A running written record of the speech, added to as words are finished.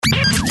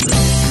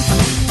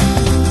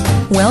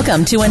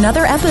Welcome to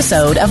another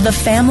episode of The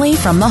Family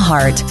from the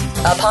Heart,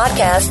 a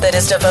podcast that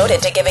is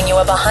devoted to giving you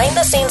a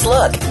behind-the-scenes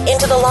look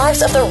into the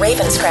lives of the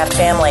Ravenscraft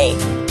family,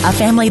 a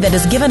family that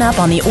has given up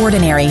on the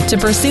ordinary to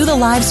pursue the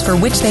lives for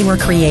which they were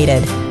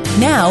created.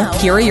 Now,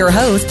 here are your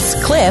hosts,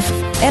 Cliff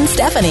and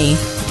Stephanie.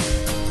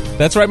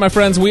 That's right, my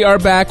friends. We are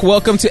back.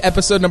 Welcome to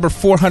episode number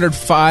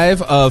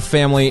 405 of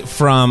Family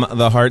from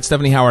the Heart.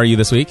 Stephanie, how are you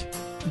this week?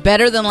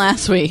 Better than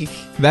last week.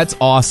 That's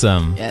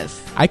awesome. Yes.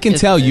 I can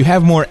tell you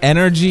have more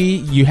energy.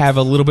 You have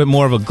a little bit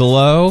more of a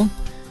glow.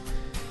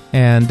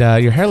 And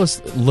your hair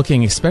is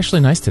looking especially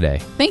nice today.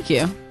 Thank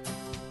you.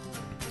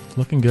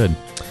 Looking good.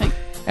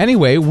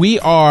 Anyway, we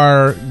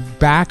are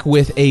back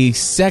with a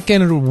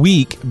second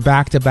week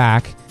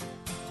back-to-back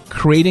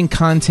creating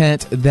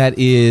content that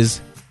is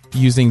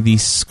using the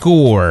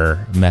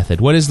SCORE method.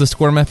 What is the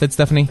SCORE method,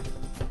 Stephanie?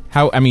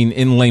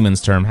 In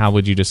layman's term, how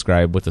would you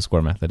describe what the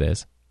SCORE method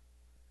is?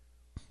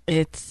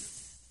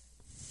 It's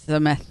the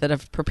method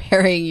of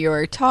preparing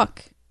your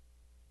talk.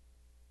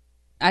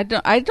 I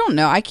don't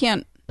know. I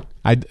can't.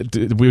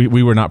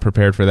 We were not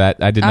prepared for that.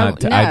 I did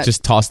not. No. I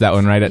just tossed that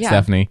one right at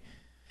Stephanie.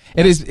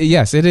 It is,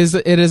 yes, it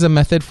is a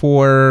method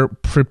for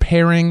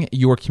preparing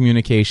your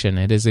communication.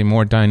 It is a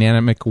more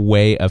dynamic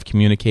way of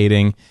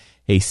communicating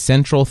a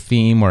central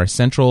theme or a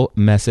central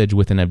message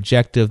with an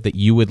objective that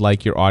you would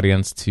like your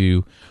audience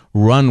to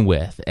run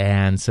with.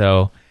 And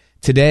so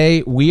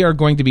today we are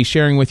going to be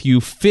sharing with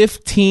you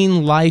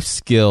 15 life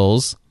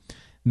skills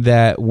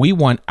that we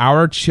want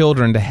our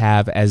children to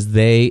have as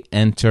they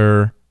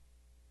enter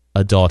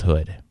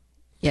adulthood.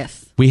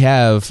 Yes. We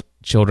have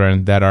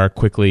children that are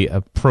quickly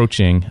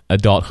approaching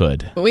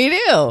adulthood. We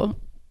do.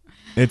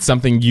 It's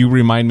something you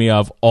remind me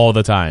of all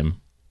the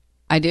time.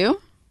 I do?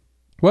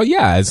 Well,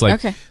 yeah, it's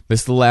like, okay. This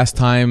is the last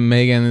time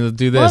Megan will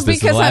do this. This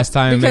is the last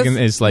time Megan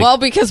is like... Well,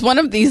 because one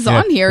of these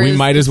on here we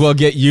might as well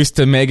get used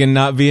to Megan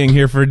not being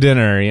here for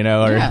dinner,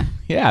 or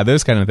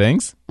those kind of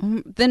things.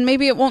 Then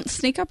maybe it won't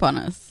sneak up on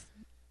us.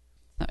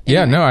 So, anyway.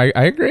 Yeah, no,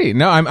 I agree.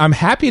 No, I'm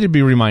happy to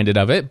be reminded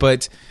of it,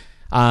 but...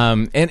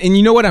 And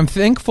you know what? I'm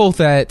thankful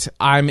that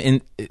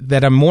I'm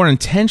more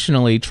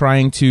intentionally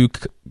trying to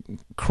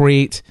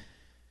create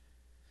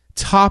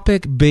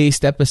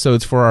topic-based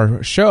episodes for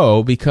our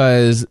show,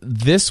 because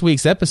this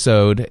week's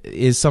episode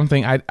is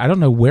something I don't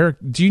know where.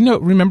 Do you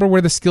remember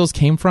where the skills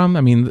came from?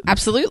 I mean,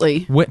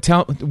 absolutely.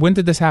 When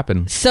did this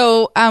happen?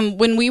 So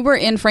when we were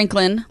in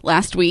Franklin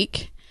last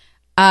week,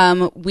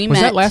 was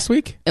that last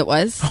week? It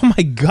was. Oh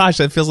my gosh,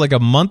 that feels like a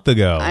month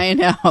ago. I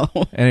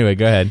know. Anyway,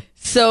 go ahead.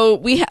 So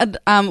we had,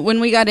 when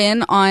we got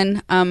in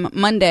on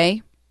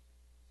Monday,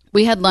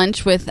 we had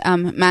lunch with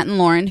Matt and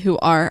Lauren, who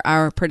are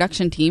our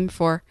production team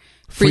for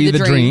Free the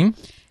Dream.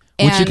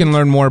 Which you can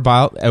learn more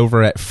about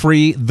over at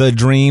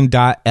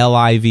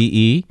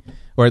freethedream.live,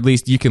 or at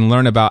least you can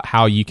learn about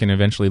how you can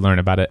eventually learn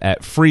about it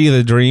at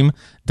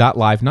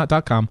freethedream.live,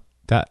 not .com,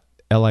 .live,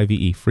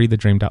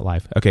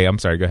 freethedream.live. Okay, I'm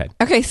sorry, go ahead.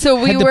 Okay,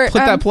 so we were... put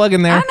that plug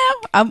in there.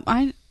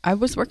 I know. I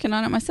was working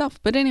on it myself,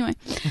 but anyway.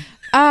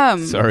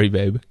 Sorry,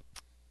 babe.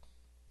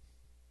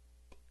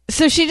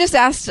 So she just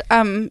asked,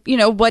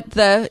 what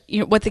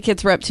the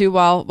kids were up to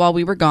while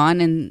we were gone,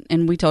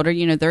 and we told her,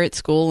 they're at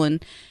school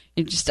and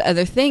just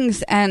other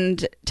things,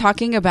 and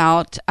talking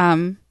about,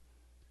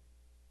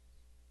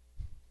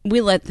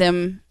 we let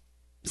them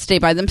stay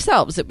by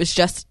themselves. It was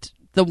just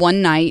the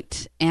one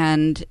night,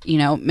 and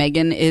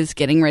Megan is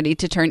getting ready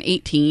to turn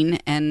 18,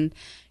 and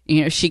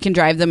she can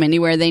drive them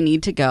anywhere they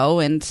need to go,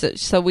 and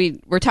so we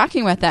were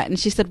talking about that, and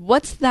she said,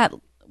 "What's that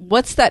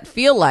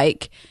feel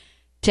like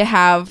to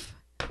have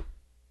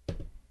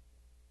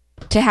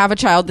a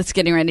child that's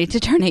getting ready to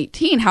turn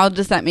 18? How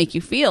does that make you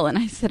feel?" And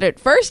I said, at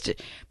first,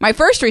 my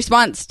first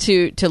response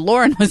to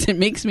Lauren was, "It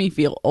makes me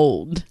feel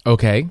old."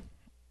 Okay.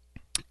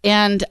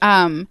 And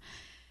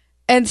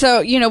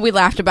so, we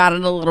laughed about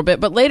it a little bit,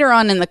 but later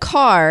on in the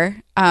car,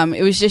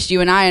 it was just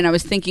you and I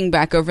was thinking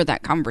back over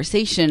that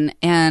conversation,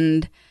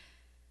 and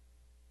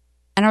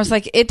I was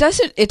like, it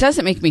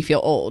doesn't make me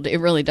feel old. It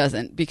really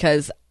doesn't,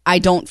 because I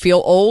don't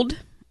feel old,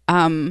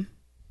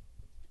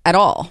 at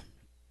all.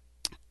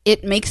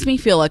 It makes me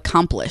feel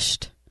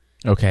accomplished.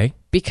 Okay.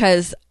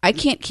 Because I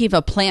can't keep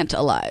a plant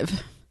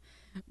alive,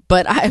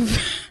 but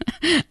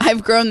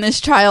I've grown this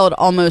child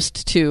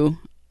almost to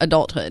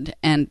adulthood,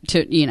 and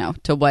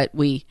to what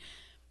we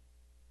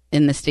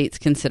in the States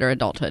consider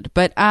adulthood.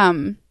 But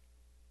and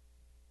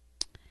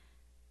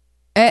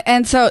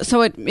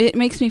so it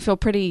makes me feel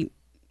pretty.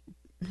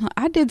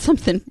 I did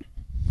something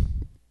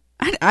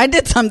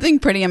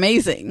pretty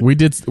amazing. We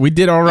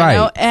did all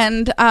right.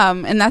 And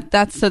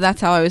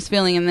that's how I was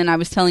feeling. And then I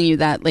was telling you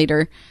that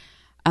later,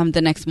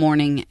 the next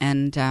morning,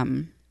 and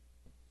then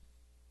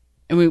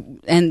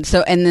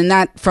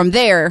that from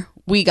there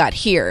we got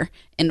here.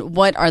 And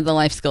what are the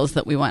life skills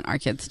that we want our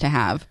kids to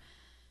have?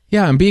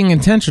 Yeah, and being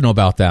intentional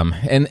about them,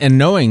 and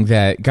knowing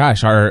that,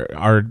 gosh,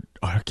 our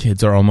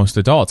kids are almost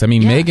adults. I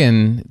mean,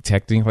 Megan,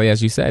 technically,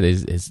 as you said,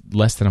 is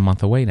less than a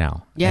month away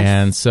now. Yes.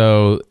 And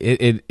so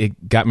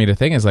it got me to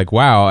think, it's like,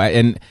 wow,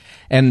 and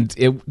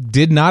it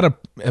did not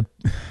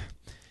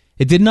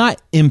it did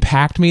not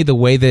impact me the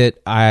way that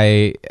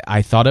I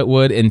thought it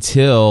would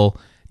until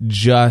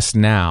just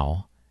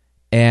now.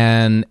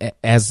 And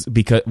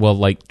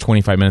like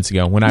 25 minutes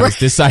ago, when I was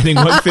deciding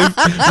what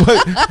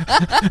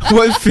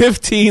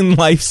 15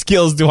 life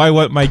skills do I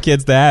want my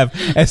kids to have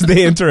as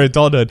they enter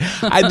adulthood,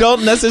 I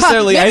don't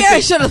necessarily. Maybe I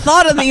should have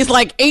thought of these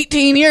like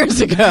 18 years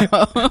ago.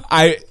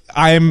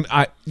 I'm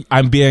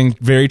being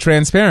very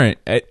transparent.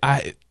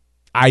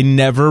 I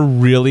never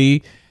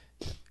really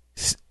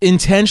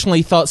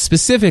intentionally thought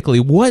specifically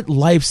what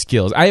life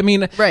skills. I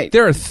mean, right.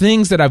 There are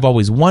things that I've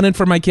always wanted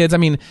for my kids. I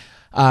mean,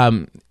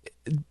 and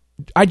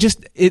our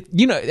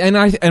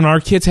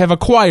kids have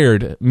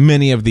acquired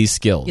many of these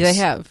skills. They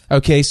have.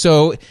 Okay,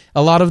 so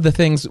a lot of the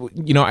things,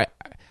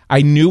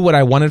 I knew what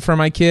I wanted for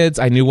my kids.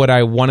 I knew what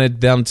I wanted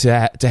them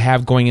to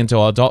have going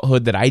into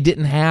adulthood that I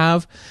didn't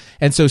have.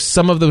 And so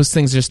some of those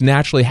things just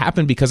naturally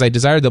happened because I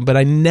desired them, but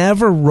I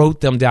never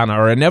wrote them down,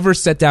 or I never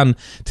sat down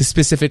to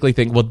specifically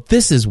think, well,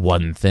 this is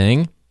one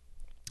thing.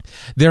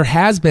 There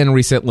has been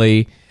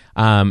recently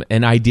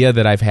an idea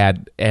that I've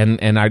had,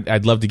 and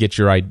I'd love to get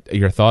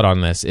your thought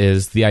on this,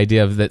 is the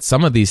idea of that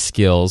some of these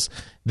skills,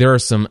 there are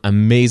some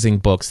amazing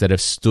books that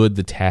have stood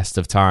the test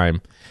of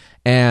time.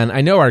 And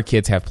I know our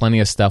kids have plenty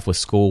of stuff with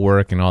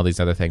schoolwork and all these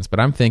other things, but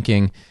I'm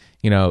thinking,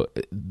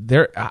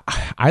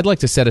 I'd like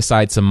to set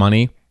aside some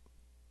money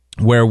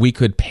where we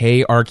could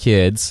pay our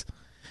kids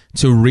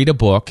to read a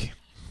book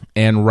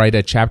and write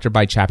a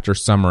chapter-by-chapter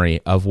summary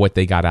of what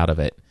they got out of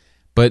it.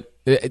 But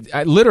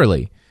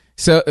literally.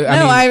 So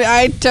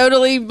I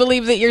totally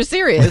believe that you're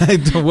serious.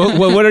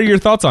 What are your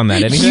thoughts on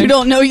that? Anything? You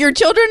don't know your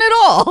children at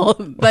all.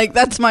 Like,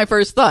 that's my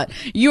first thought.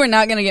 You are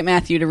not going to get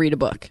Matthew to read a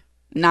book.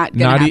 Not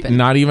going to happen.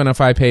 Not even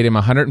if I paid him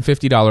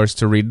 $150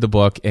 to read the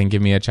book and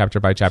give me a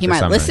chapter-by-chapter summary.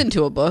 He might listen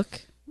to a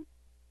book,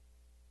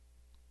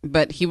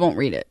 but he won't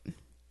read it.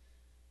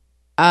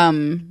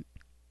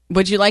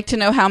 Would you like to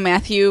know how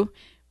Matthew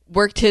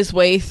worked his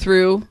way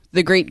through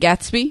The Great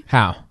Gatsby?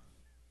 How?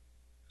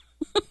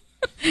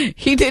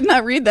 He did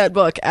not read that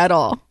book at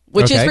all,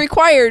 which is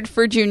required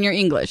for junior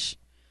English.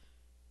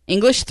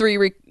 English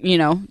 3,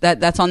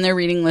 that's on their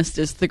reading list,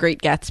 is The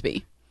Great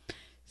Gatsby.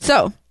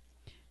 So,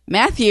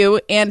 Matthew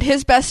and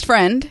his best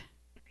friend,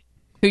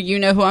 who you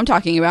know who I'm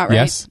talking about, right?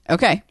 Yes.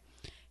 Okay.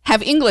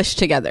 Have English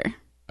together.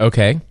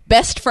 Okay.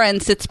 Best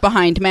friend sits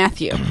behind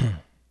Matthew.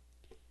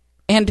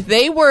 And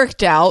they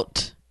worked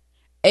out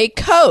a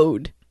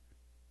code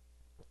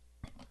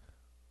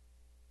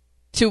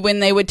to when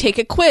they would take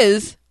a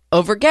quiz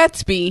over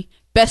Gatsby,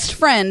 best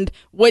friend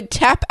would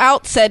tap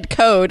out said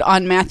code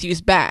on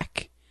Matthew's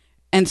back.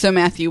 And so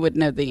Matthew would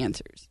know the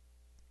answers.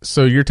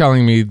 So you're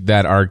telling me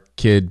that our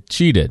kid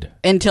cheated?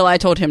 Until I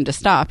told him to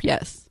stop,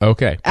 yes.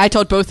 Okay. I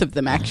told both of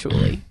them,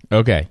 actually.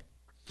 Okay.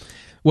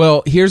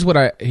 Well, here's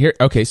what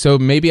okay, so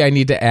maybe I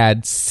need to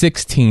add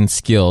 16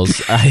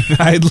 skills.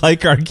 I'd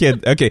like our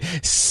kid. Okay,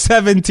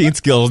 17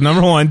 skills.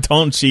 Number 1,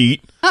 don't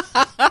cheat.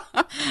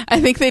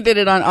 I think they did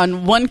it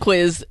on one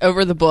quiz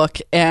over the book,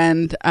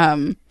 and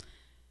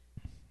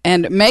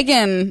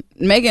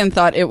Megan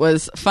thought it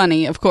was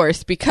funny, of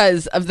course,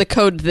 because of the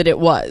code that it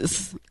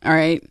was. All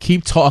right.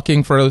 Keep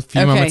talking for a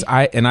few moments.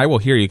 I will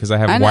hear you because I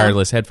have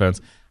wireless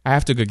headphones. I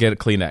have to go get a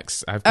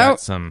Kleenex. I've got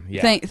some.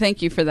 Yeah.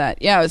 Thank you for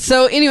that. Yeah.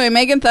 So anyway,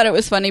 Megan thought it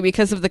was funny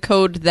because of the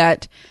code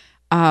that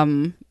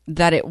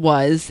it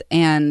was,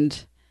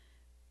 and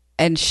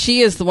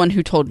she is the one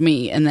who told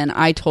me, and then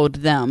I told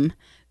them,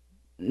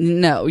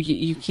 no,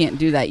 you can't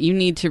do that. You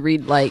need to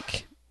read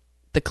like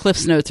the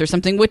Cliff's Notes or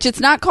something, which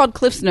it's not called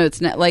Cliff's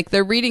Notes. Like,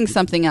 they're reading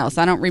something else.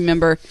 I don't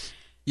remember.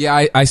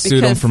 Yeah, I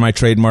sued them for my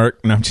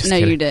trademark. No, I'm just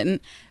kidding. No, you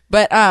didn't.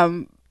 But I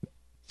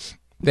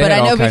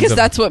know because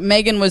that's what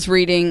Megan was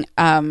reading.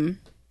 That's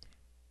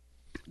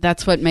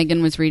what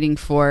Megan was reading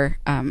for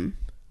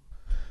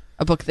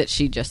a book that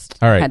she just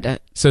had to.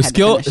 So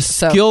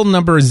skill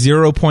number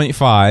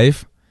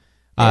 0.5.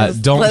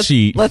 Don't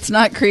cheat. Let's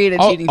not create a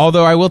cheating.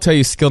 Although I will tell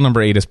you, skill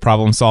number 8 is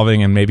problem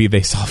solving, and maybe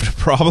they solved a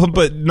problem,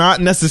 but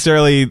not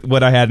necessarily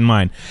what I had in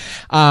mind.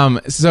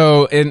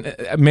 So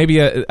maybe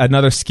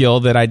another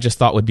skill that I just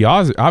thought would be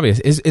obvious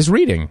is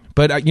reading.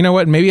 But you know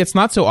what? Maybe it's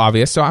not so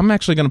obvious. So I'm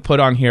actually going to put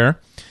on here.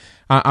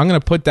 I'm going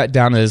to put that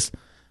down as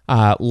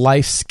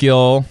life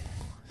skill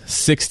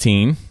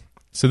 16.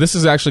 So this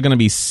is actually going to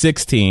be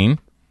 16.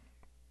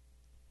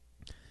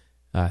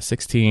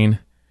 16.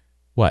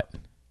 What?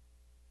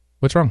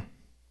 What's wrong?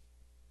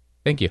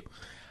 Thank you.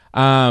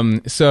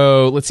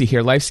 So let's see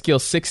here. Life skill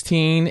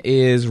 16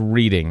 is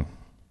reading.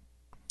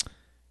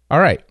 All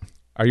right.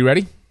 Are you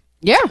ready?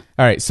 Yeah.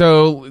 All right.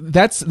 So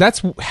that's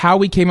how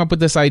we came up with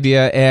this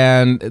idea.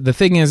 And the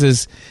thing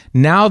is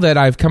now that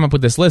I've come up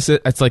with this list,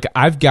 it's like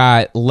I've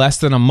got less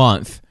than a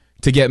month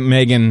to get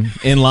Megan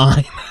in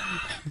line.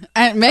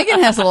 And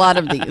Megan has a lot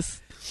of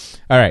these.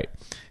 All right.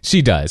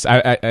 She does.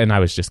 I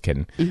was just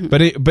kidding.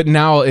 Mm-hmm. But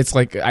now it's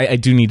like I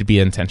do need to be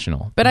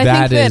intentional. But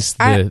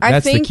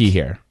that's the key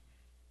here.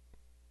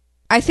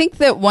 I think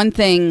that one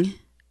thing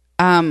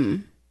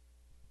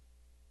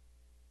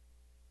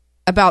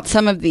about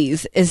some of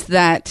these is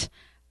that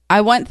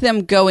I want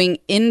them going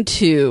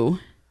into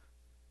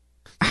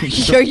Are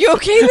you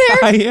okay there?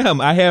 I am.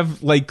 I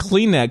have like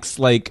Kleenex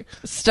like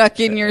stuck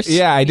in your...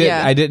 Yeah, I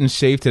didn't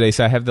shave today,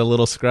 so I have the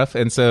little scruff.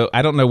 And so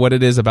I don't know what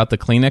it is about the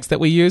Kleenex that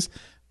we use,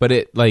 but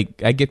it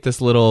like I get this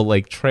little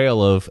like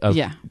trail of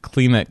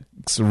Kleenex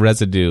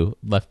residue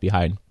left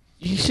behind.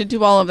 You should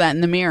do all of that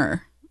in the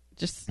mirror.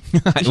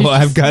 Well,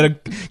 I've got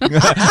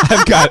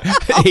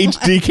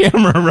HD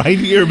camera right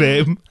here,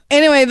 babe.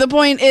 Anyway, the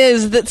point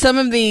is that some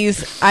of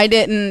these I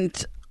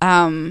didn't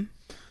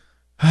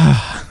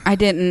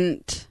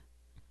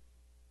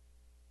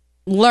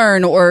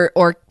learn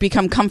or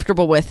become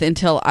comfortable with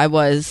until I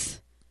was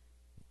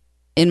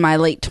in my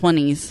late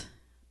 20s,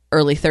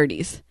 early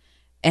 30s.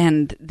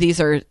 And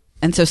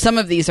so some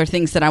of these are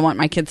things that I want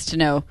my kids to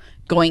know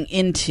going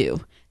into,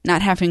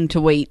 not having to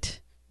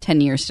wait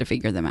 10 years to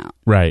figure them out.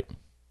 Right.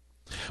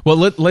 Well,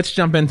 let's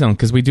jump into them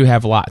because we do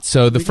have lots.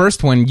 So the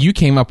first one you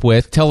came up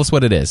with, tell us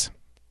what it is.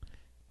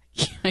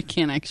 I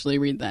can't actually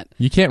read that.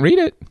 You can't read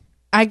it?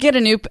 I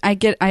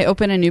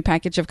open a new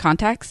package of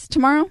contacts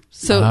tomorrow.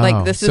 So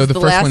like this is the last day. So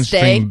the first one's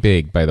Dream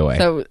Big, by the way.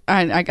 So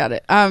I got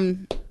it.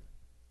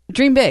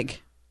 Dream big.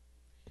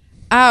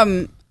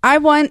 I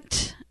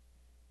want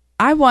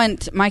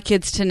my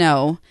kids to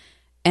know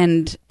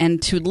and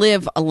to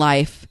live a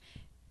life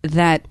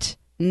that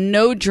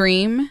no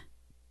dream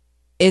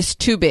is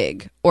too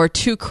big or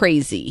too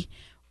crazy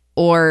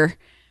or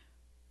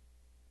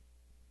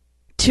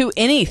too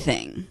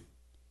anything.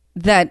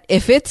 That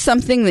if it's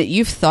something that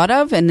you've thought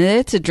of and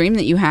it's a dream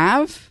that you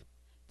have,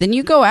 then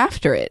you go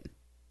after it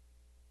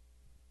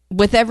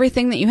with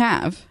everything that you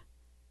have.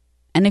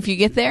 And if you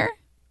get there,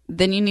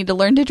 then you need to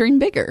learn to dream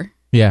bigger.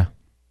 Yeah.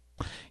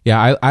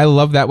 Yeah, I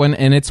love that one.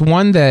 And it's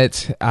one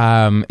that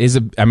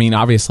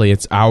obviously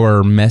it's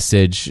our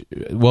message.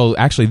 Well,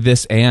 actually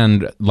this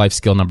and life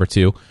skill number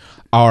 2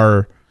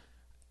 are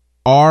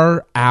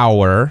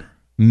our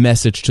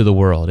message to the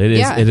world.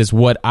 It's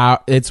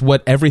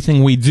what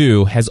everything we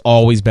do has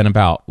always been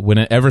about.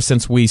 Ever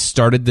since we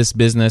started this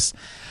business,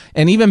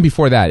 and even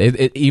before that,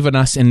 even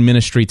us in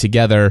ministry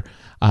together,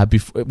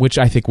 which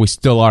I think we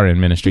still are in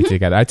ministry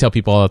together. I tell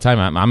people all the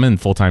time, I'm in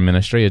full-time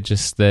ministry. It's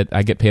just that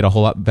I get paid a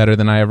whole lot better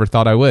than I ever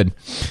thought I would.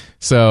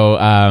 So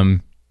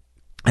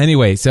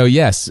anyway, so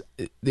yes,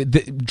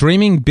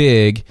 dreaming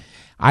big.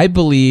 I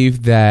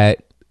believe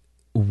that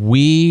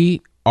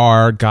we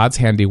are God's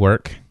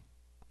handiwork,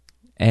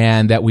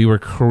 and that we were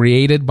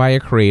created by a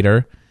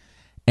creator,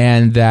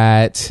 and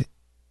that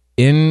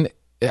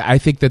I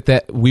think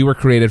that we were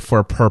created for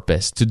a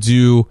purpose, to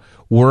do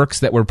works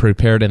that were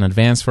prepared in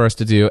advance for us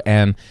to do.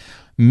 And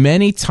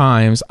many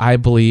times I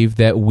believe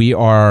that we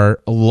are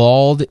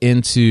lulled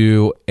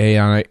into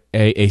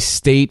a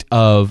state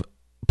of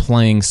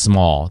playing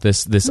small.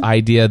 This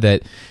idea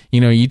that,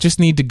 you just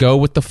need to go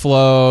with the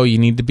flow, you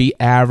need to be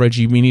average,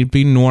 you need to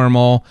be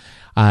normal.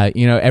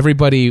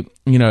 Everybody,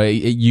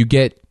 you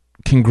get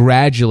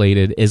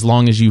congratulated as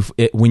long as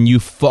when you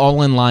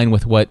fall in line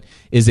with what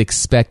is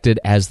expected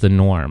as the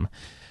norm.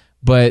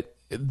 But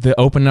the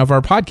opening of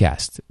our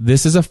podcast,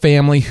 this is a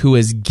family who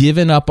has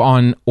given up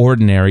on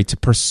ordinary to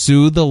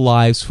pursue the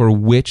lives for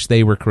which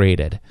they were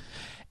created.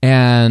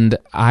 And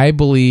I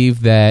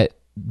believe that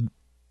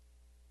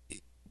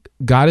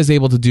God is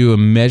able to do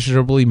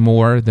immeasurably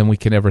more than we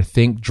can ever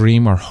think,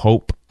 dream, or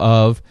hope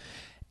of.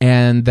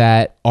 And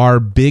that our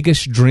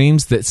biggest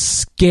dreams that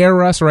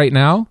scare us right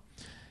now,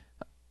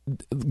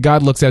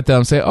 God looks at them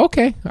and say,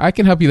 okay, I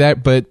can help you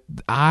that, but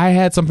I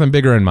had something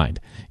bigger in mind,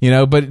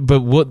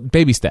 but what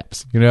baby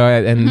steps,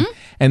 and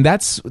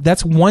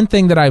that's one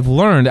thing that I've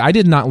learned. I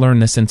did not learn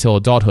this until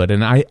adulthood.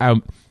 And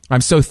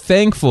I'm so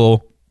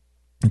thankful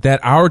that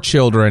our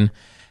children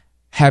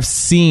have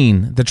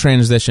seen the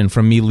transition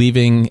from me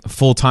leaving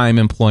full-time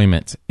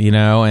employment,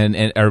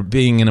 and or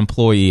being an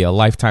employee, a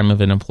lifetime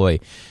of an employee,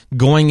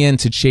 going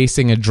into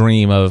chasing a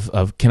dream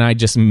of can I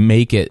just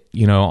make it,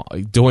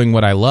 doing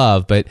what I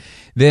love, but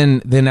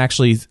then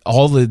actually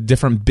all the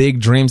different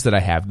big dreams that I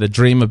have, the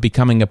dream of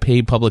becoming a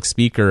paid public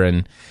speaker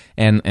and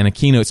a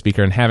keynote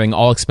speaker and having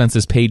all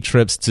expenses paid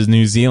trips to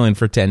New Zealand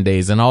for 10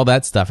 days and all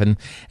that stuff, and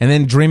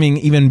then dreaming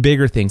even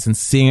bigger things and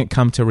seeing it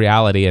come to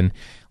reality, and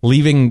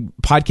leaving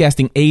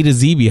podcasting A to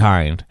Z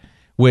behind,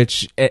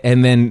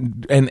 and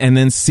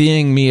then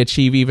seeing me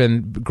achieve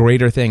even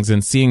greater things,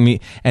 and seeing me,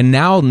 and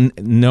now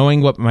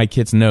knowing what my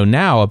kids know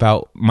now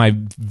about my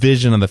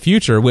vision of the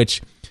future,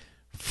 which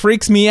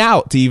freaks me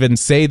out to even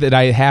say that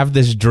I have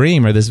this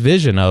dream or this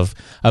vision of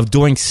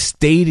doing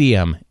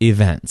stadium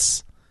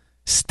events.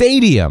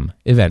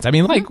 I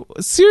mean, like,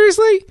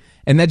 seriously?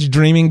 And that's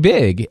dreaming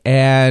big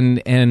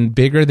and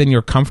bigger than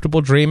you're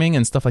comfortable dreaming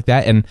and stuff like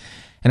that. And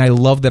I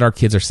love that our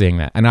kids are seeing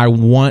that. And I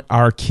want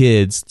our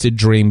kids to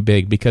dream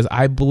big because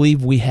I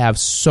believe we have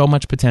so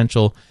much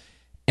potential,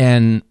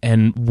 and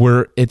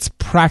it's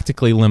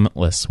practically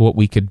limitless what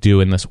we could do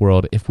in this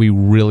world if we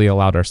really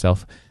allowed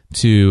ourselves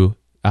to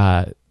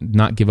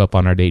not give up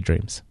on our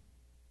daydreams.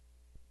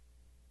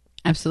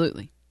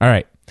 Absolutely. All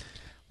right.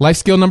 Life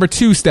skill number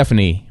 2,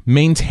 Stephanie,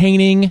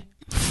 maintaining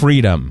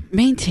freedom.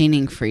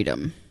 Maintaining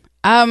freedom.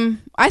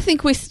 I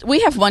think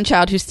we have one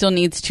child who still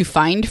needs to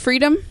find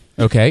freedom.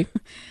 Okay.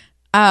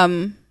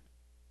 And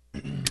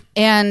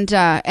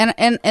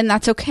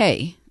that's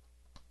okay,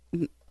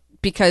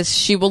 because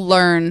she will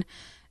learn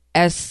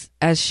as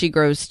she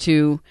grows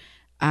to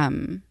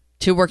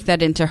work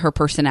that into her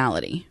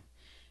personality.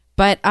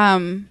 But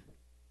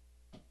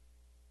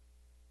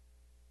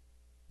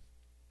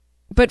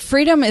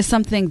freedom is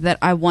something that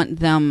I want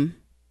them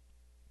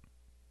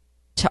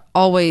to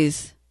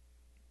always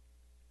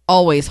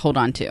hold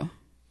on to.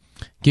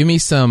 Give me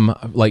some,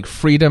 like,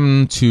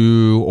 freedom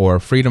to or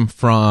freedom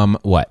from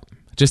what?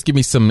 Just give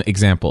me some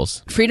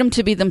examples. Freedom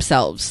to be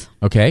themselves.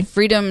 Okay.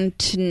 Freedom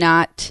to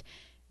not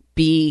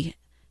be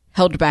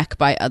held back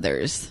by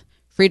others.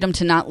 Freedom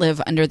to not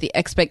live under the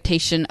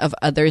expectation of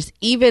others,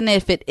 even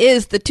if it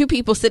is the two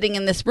people sitting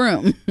in this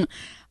room.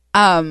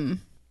 And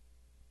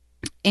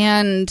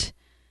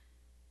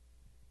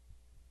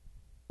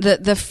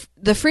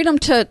the freedom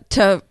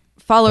to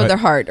follow their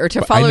heart or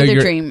to follow their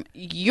dream.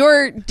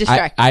 You're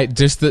distracted.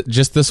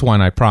 Just this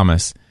one, I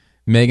promise.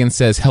 Megan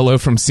says, "Hello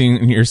from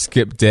Senior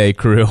Skip Day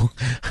crew.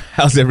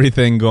 How's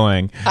everything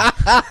going?" All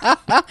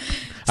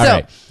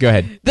right, go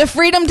ahead. The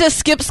freedom to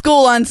skip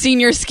school on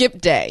Senior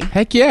Skip Day.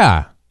 Heck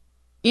yeah.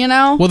 You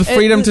know? Well, the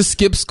freedom to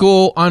skip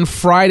school on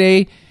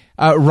Friday,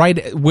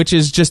 which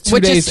is just two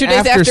days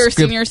after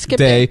Senior Skip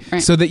Day,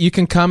 right. So that you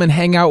can come and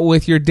hang out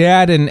with your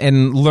dad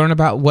and learn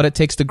about what it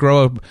takes to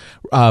grow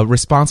a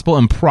responsible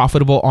and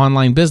profitable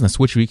online business,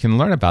 which we can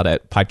learn about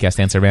at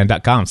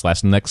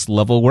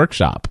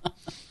podcastanswerman.com/nextlevelworkshop.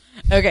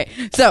 Okay,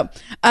 so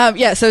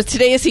so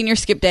today is Senior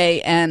Skip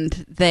Day,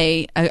 and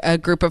a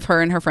group of her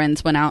and her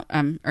friends went out,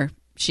 or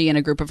she and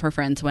a group of her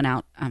friends went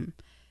out.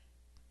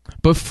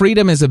 But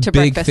freedom is a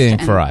big thing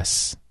for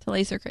us. To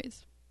Laser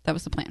Craze, that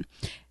was the plan.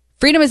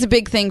 Freedom is a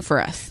big thing for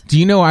us. Do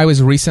you know I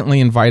was recently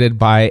invited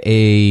by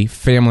a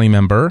family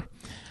member?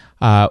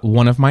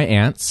 One of my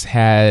aunts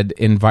had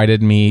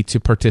invited me to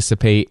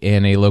participate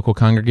in a local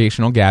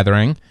congregational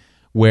gathering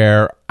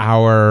where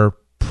our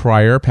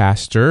prior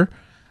pastor,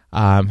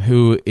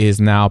 who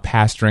is now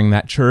pastoring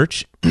that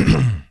church,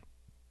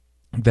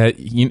 that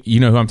you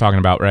know who I'm talking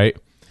about, right?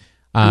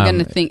 I'm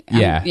going to think.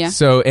 Yeah.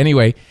 So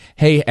anyway,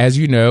 hey, as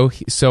you know,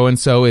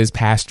 so-and-so is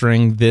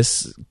pastoring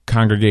this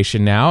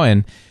congregation now,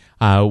 and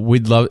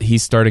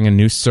he's starting a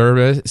new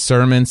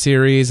sermon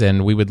series,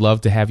 and we would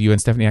love to have you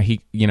and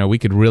Stephanie. We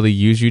could really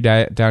use you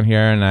down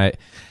here,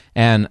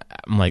 and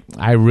I'm like,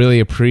 I really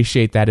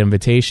appreciate that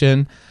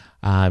invitation.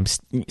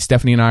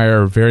 Stephanie and I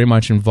are very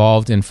much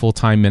involved in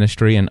full-time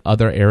ministry in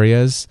other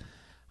areas.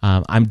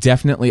 I'm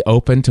definitely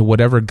open to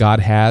whatever God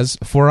has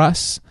for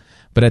us,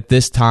 but at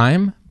this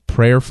time,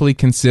 prayerfully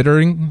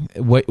considering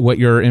what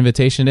your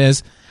invitation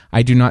is,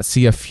 I do not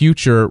see a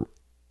future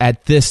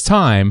at this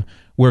time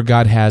where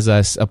God has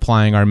us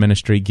applying our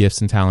ministry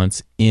gifts and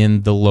talents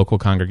in the local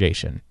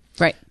congregation.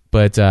 Right.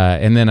 But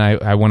and then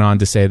I went on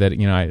to say that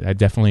I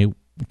definitely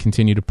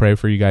continue to pray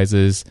for you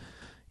guys'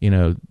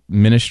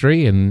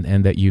 ministry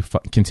and that you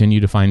continue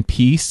to find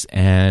peace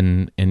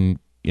and in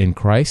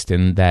Christ,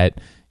 and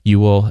that you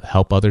will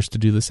help others to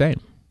do the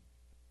same.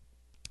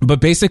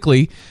 But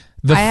basically,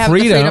 the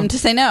freedom to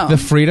say no. The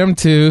freedom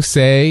to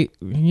say,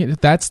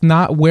 that's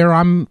not where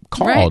I'm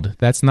called. Right.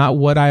 That's not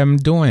what I'm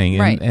doing.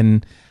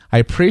 And I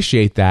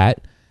appreciate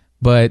that.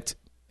 But,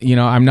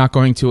 I'm not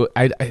going to...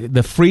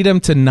 the freedom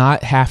to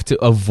not have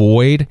to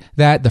avoid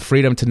that. The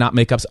freedom to not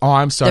make up... Oh,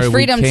 I'm sorry, the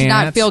freedom to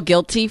not feel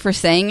guilty for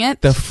saying it.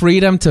 The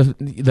freedom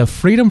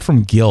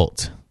from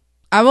guilt.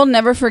 I will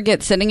never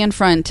forget sitting in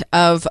front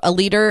of a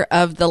leader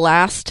of the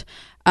last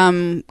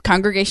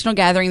congregational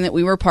gathering that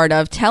we were part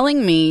of,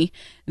 telling me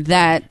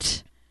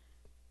that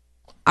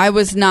I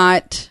was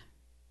not.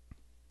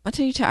 What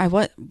did you tell?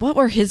 What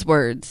were his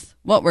words?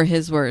 What were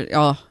his words?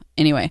 Oh,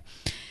 anyway,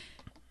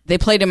 they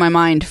played in my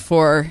mind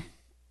for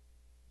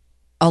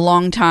a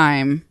long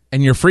time.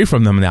 And you're free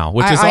from them now,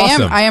 which is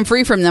awesome. I am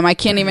free from them. I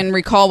can't even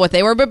recall what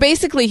they were. But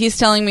basically, he's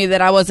telling me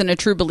that I wasn't a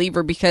true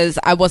believer because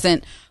I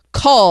wasn't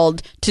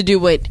called to do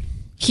what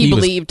he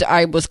believed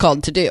I was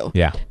called to do.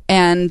 Yeah,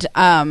 and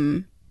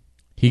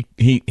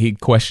He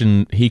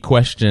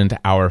questioned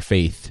our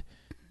faith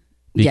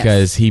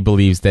because he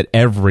believes that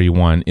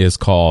everyone is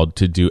called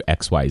to do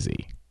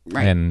XYZ.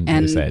 Right. And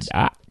he said,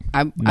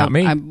 not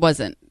me. I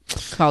wasn't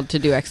called to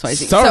do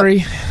XYZ.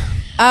 Sorry.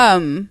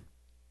 So,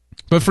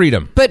 but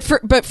freedom. But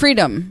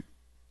freedom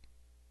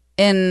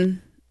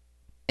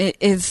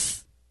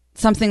is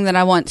something that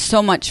I want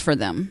so much for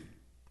them.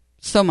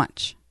 So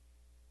much.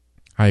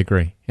 I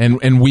agree.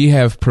 And we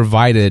have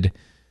provided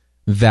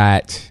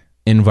that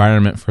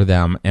environment for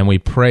them, and we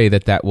pray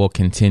that will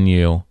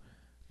continue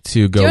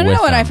to go with them. Do you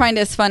know what I find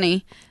is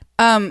funny?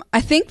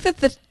 I think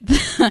that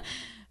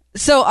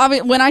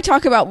so when I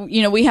talk about,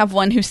 we have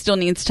one who still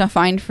needs to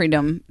find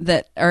freedom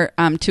or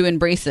to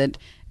embrace it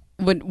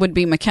would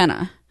be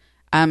McKenna.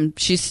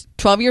 She's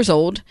 12 years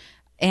old,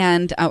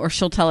 and or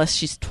she'll tell us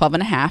she's 12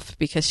 and a half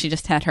because she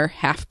just had her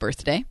half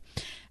birthday.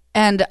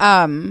 And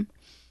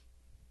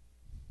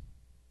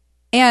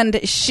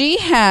she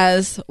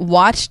has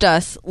watched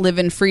us live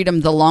in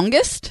freedom the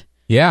longest.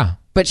 Yeah.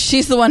 But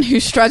she's the one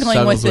who's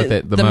struggling with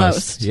it the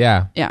most.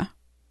 Yeah. Yeah.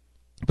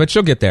 But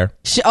she'll get there.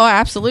 Oh,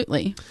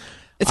 absolutely.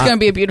 It's going to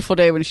be a beautiful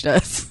day when she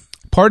does.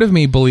 Part of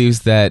me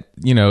believes that,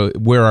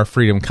 where our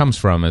freedom comes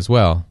from as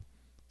well.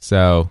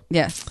 So,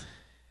 yes.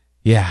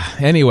 Yeah.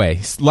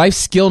 Anyway, life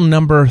skill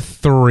number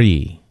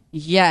 3.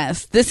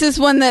 Yes. This is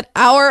one that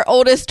our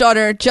oldest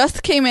daughter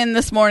just came in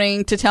this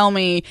morning to tell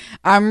me,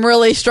 I'm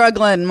really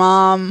struggling,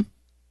 Mom.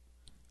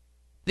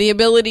 The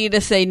ability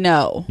to say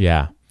no.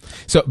 Yeah.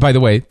 So, by the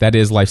way, that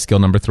is life skill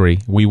number 3.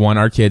 We want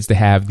our kids to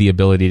have the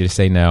ability to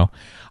say no.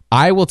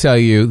 I will tell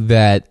you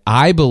that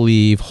I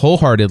believe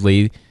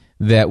wholeheartedly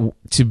that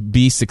to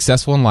be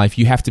successful in life,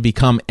 you have to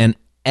become an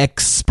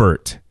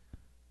expert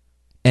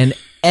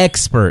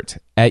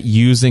at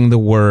using the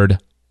word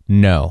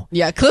no.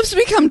 Yeah, Cliff's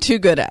become too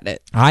good at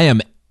it. I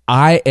am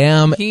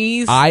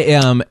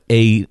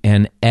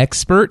an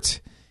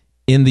expert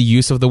in the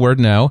use of the word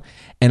no,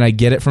 and I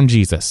get it from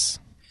Jesus.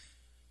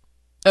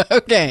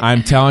 Okay.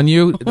 I'm telling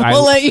you,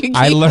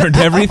 I learned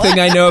everything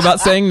I know about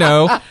saying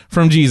no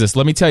from Jesus.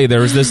 Let me tell you, there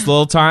was this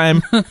little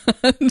time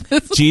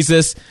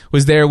Jesus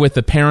was there with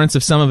the parents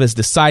of some of his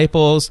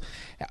disciples,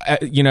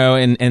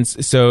 and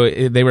so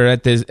they were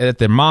at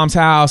their mom's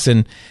house,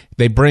 and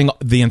they bring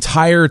the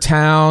entire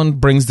town,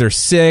 brings their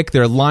sick,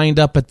 they're lined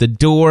up at the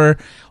door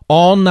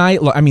all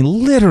night long. I mean,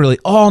 literally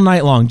all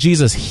night long,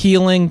 Jesus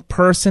healing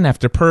person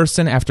after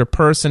person after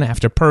person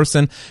after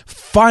person.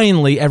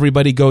 Finally,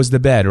 everybody goes to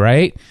bed,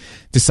 right?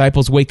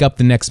 Disciples wake up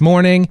the next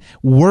morning.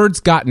 Word's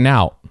gotten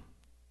out.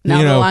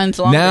 Now the line's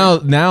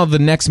longer. Now the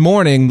next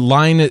morning,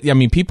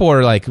 people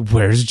are like,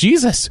 where's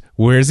Jesus?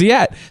 Where's he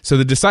at? So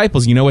the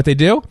disciples, you know what they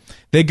do?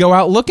 They go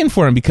out looking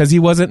for him because he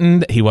wasn't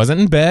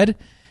in bed.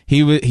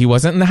 He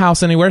wasn't in the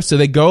house anywhere. So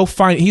they go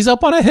find, he's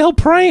up on a hill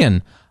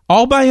praying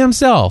all by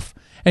himself.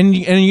 And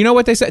you know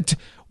what they said?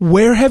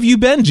 Where have you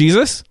been,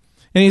 Jesus?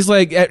 And he's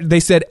like, they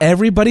said,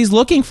 everybody's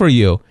looking for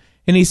you.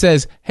 And he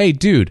says, hey,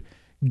 dude,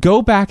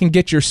 go back and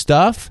get your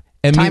stuff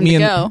and meet me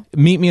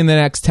in the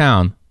next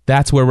town.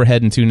 That's where we're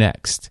heading to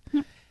next.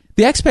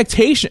 The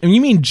expectation,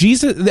 you mean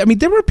Jesus,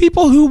 there were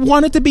people who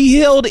wanted to be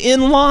healed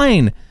in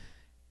line.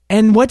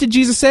 And what did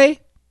Jesus say?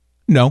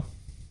 No.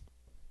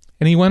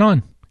 And he went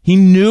on. He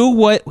knew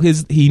what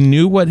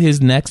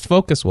his next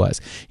focus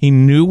was. He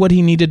knew what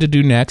he needed to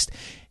do next.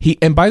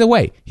 And by the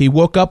way, he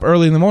woke up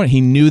early in the morning.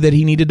 He knew that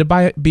he needed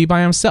to be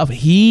by himself.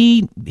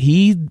 He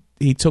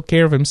took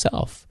care of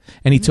himself,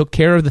 and he took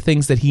care of the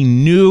things that he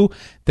knew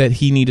that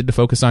he needed to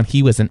focus on.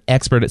 He was an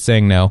expert at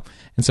saying no,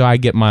 and so I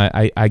get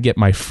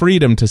my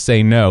freedom to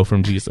say no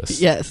from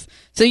Jesus. Yes.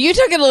 So you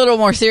took it a little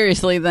more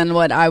seriously than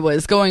what I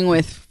was going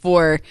with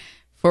for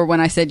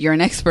when I said you're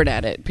an expert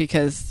at it,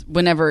 because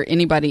whenever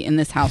anybody in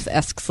this house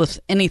asks Cliff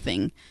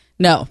anything,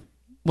 no.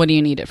 What do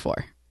you need it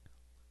for?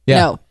 Yeah.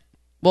 No.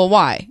 Well,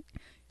 why?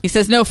 He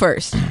says no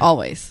first,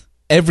 always.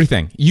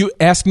 Everything. You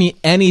ask me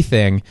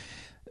anything.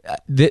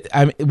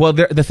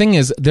 The thing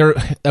is,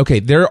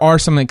 there are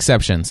some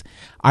exceptions.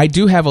 I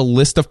do have a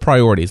list of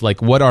priorities,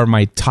 like what are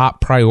my top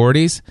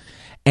priorities.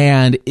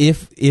 And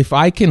if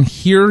I can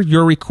hear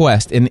your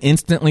request and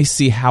instantly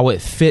see how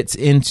it fits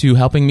into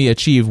helping me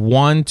achieve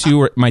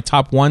my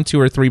top 1, 2,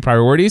 or 3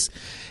 priorities,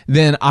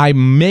 then I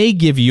may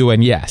give you a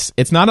yes.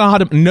 It's not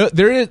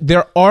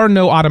there are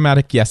no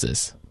automatic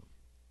yeses.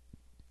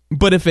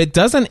 But if it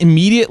doesn't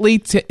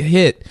immediately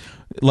hit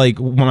like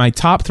my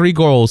top 3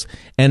 goals,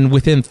 and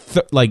within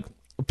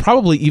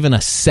probably even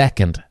a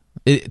second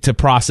to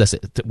process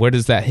it, where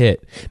does that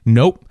hit?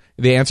 Nope.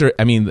 The answer,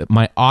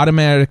 my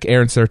automatic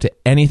answer to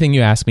anything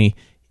you ask me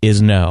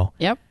is no.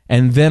 Yep.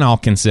 And then I'll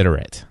consider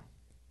it.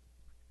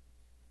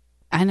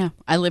 I know.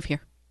 I live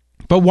here.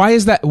 But why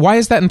is that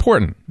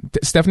important?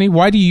 Stephanie,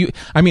 why do you...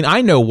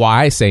 I know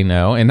why I say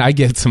no, and I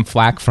get some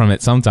flack from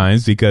it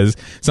sometimes, because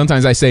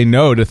sometimes I say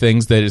no to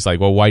things that it's like,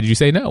 well, why did you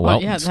say no?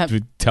 Well,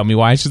 tell me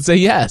why I should say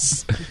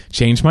yes.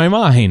 Change my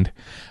mind.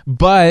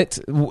 But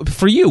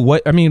for you,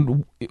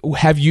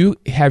 have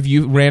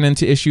you ran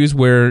into issues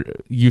where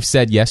you've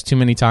said yes too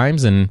many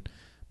times and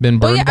been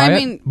burned by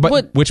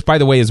it? Which, by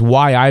the way, is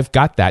why I've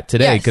got that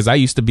today, because I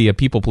used to be a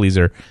people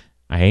pleaser.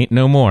 I ain't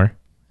no more.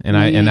 And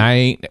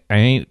I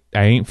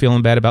ain't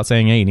feeling bad about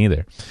saying ain't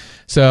either.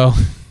 So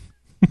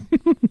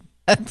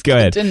that's go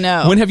ahead. Good to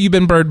know. When have you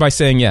been burned by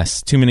saying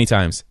yes too many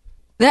times?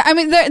 There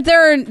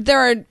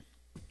are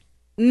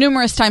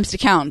numerous times to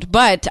count,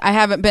 but I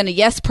haven't been a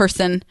yes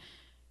person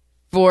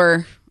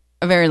for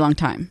a very long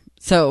time.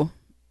 So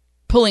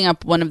pulling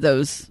up one of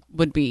those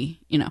would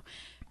be,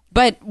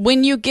 But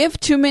when you give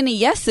too many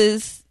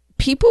yeses,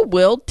 people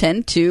will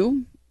tend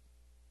to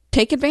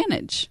take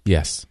advantage.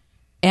 Yes.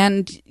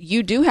 And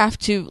you do have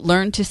to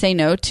learn to say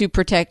no to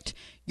protect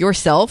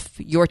yourself,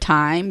 your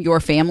time, your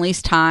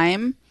family's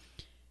time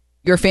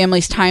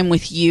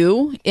with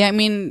you.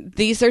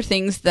 These are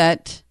things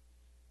that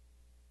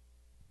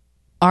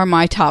are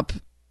my top,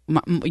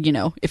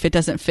 if it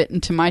doesn't fit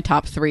into my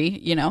top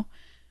 3,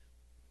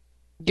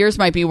 yours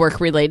might be work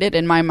related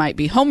and mine might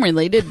be home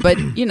related, but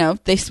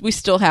we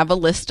still have a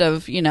list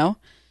of,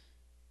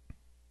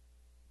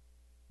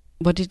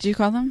 what did you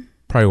call them?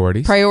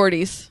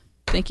 Priorities.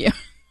 Thank you.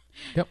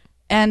 Yep.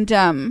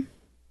 And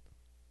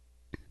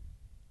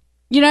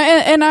You know,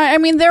 and I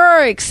mean, there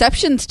are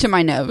exceptions to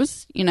my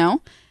no's, you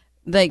know,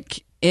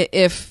 like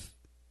if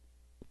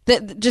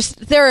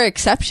there are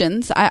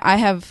exceptions. I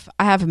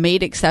have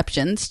made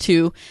exceptions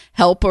to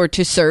help or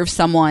to serve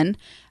someone.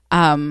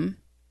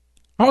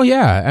 Oh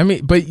yeah, I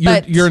mean, but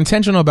you're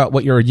intentional about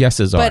what your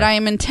yeses are. But I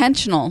am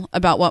intentional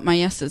about what my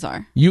yeses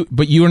are.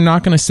 But you are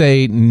not going to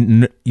say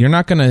you're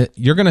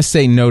going to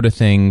say no to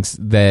things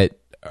that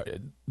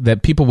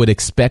people would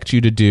expect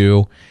you to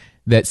do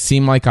that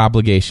seem like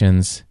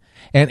obligations.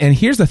 And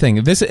here's the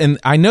thing. And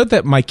I know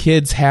that my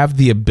kids have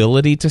the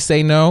ability to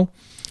say no.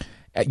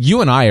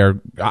 You and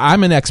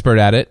I'm an expert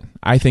at it.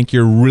 I think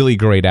you're really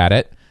great at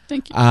it.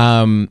 Thank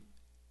you.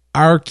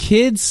 Our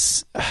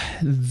kids,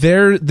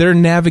 they're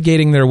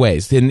navigating their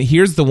ways. And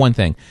here's the one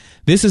thing.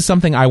 This is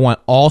something I want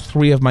all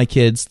three of my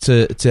kids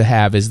to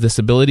have, is this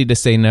ability to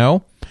say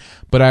no.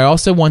 But I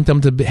also want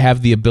them to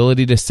have the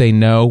ability to say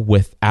no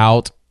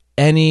without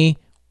any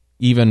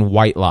even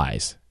white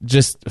lies.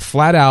 Just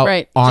flat out,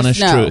 right. Honest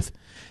truth.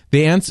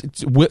 The answer,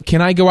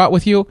 can I go out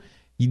with you?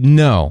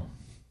 No.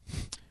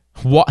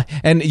 What?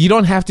 And you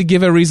don't have to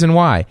give a reason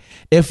why.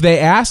 If they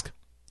ask,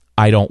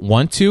 I don't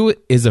want to,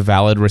 is a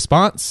valid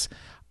response.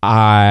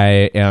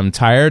 I am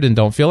tired and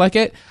don't feel like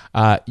it.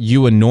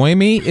 You annoy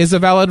me is a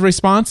valid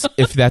response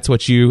if that's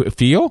what you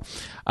feel.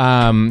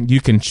 You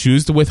can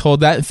choose to withhold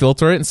that and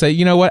filter it and say,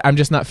 you know what, I'm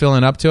just not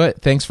feeling up to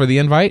it. Thanks for the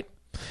invite.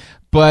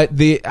 But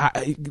the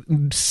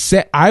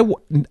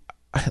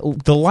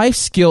life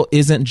skill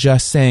isn't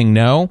just saying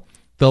no.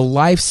 The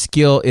life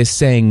skill is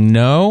saying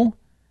no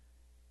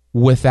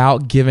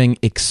without giving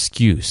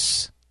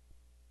excuse.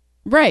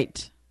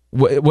 Right.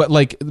 What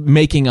like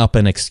making up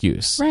an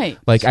excuse. Right.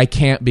 Like, I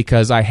can't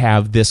because I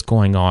have this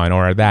going on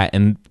or that,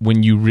 and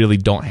when you really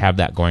don't have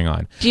that going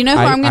on. Do you know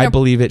who I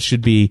believe it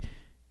should be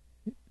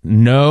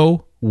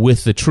no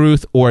with the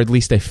truth, or at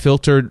least a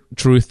filtered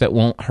truth that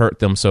won't hurt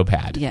them so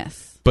bad.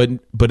 Yes.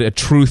 But a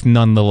truth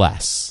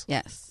nonetheless.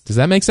 Yes. Does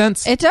that make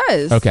sense? It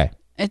does. Okay.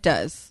 It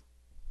does.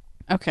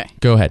 Okay.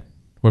 Go ahead.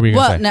 What were you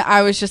going to say? No,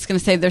 I was just going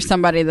to say there's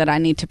somebody that I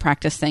need to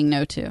practice saying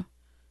no to.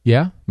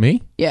 Yeah?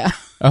 Me? Yeah.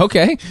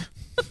 Okay.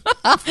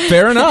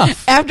 Fair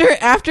enough.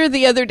 After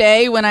the other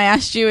day when I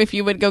asked you if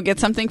you would go get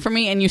something for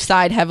me and you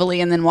sighed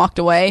heavily and then walked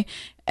away,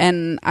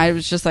 and I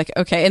was just like,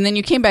 okay. And then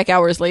you came back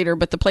hours later,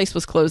 but the place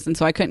was closed, and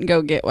so I couldn't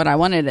go get what I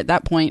wanted at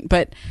that point.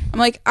 But I'm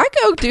like, I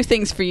go do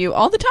things for you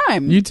all the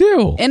time. You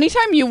do.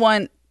 Anytime you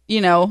want,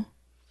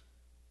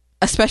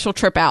 a special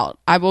trip out,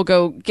 I will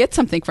go get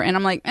something for, and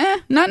I'm like,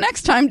 not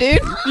next time,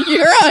 dude.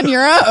 You're on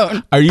your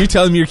own. Are you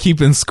telling me you're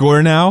keeping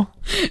score now?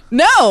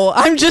 No,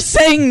 I'm just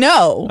saying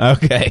no.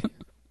 Okay.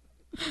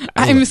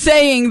 I'm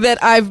saying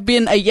that I've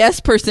been a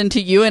yes person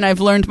to you and I've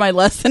learned my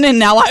lesson, and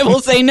now I will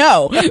say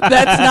no.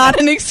 That's not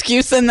an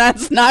excuse, and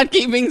that's not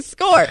keeping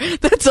score.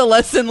 That's a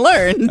lesson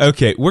learned.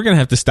 Okay, we're going to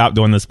have to stop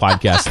doing this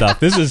podcast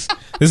stuff. This is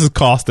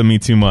costing me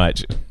too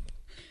much.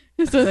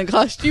 This doesn't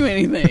cost you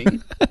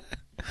anything.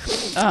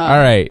 All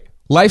right.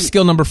 Life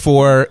skill number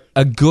 4,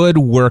 a good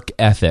work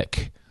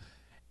ethic.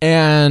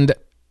 And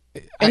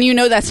you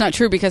know that's not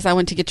true because I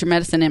went to get your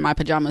medicine in my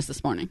pajamas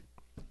this morning.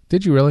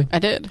 Did you really? I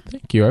did.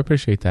 Thank you. I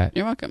appreciate that.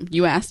 You're welcome.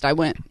 You asked. I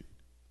went.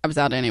 I was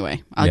out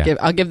anyway.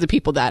 I'll give the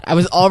people that. I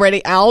was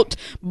already out,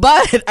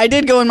 but I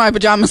did go in my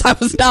pajamas. I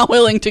was not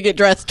willing to get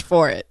dressed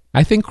for it.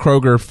 I think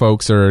Kroger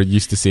folks are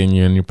used to seeing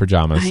you in your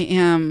pajamas. I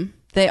am.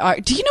 They are.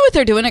 Do you know what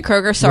they're doing at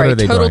Kroger? Sorry,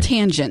 total doing?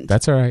 Tangent.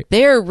 That's all right.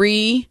 They are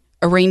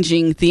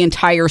rearranging the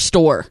entire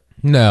store.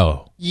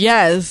 No.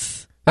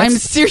 Yes. I'm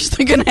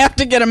seriously going to have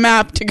to get a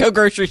map to go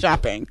grocery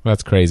shopping.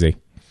 That's crazy.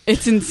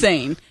 It's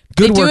insane.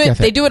 Good work ethic.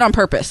 They do it on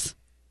purpose.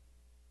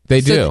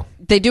 They do.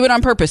 They do it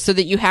on purpose so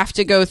that you have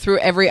to go through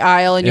every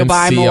aisle and you'll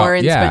buy more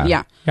and spend.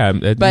 Yeah.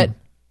 But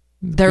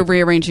they're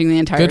rearranging the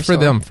entire store. Good for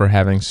them for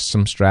having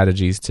some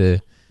strategies to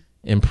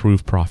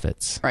improve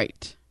profits.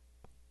 Right.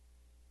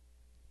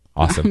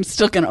 Awesome. I'm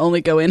still going to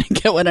only go in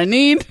and get what I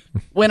need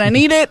when I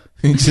need it.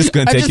 It's just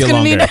going to take you longer.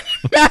 I'm just going to need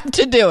a map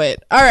to do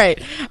it. All right.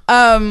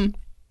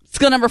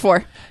 Skill number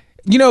 4.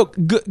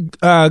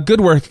 Good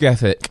work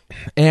ethic.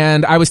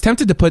 And I was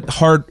tempted to put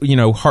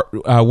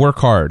work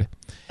hard.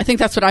 I think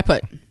that's what I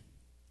put.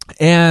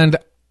 And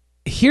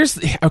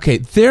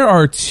there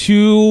are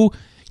 2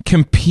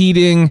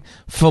 competing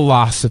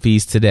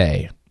philosophies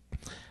today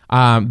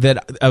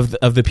that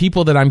of the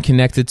people that I'm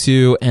connected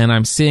to, and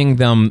I'm seeing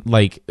them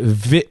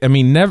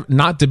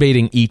not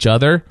debating each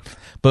other,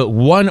 but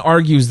one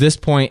argues this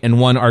point and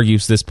one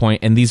argues this point,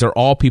 and these are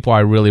all people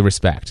I really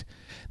respect.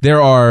 There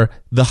are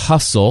the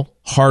hustle,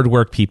 hard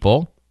work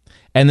people,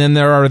 and then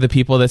there are the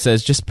people that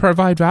says just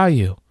provide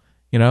value.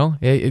 You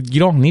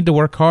don't need to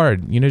work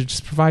hard.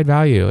 Just provide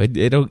value.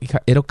 It'll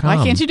come.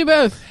 Why can't you do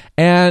both?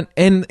 And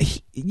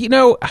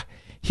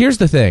here's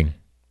the thing.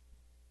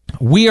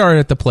 We are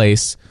at the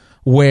place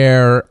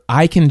where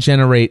I can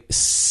generate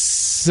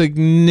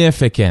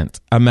significant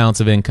amounts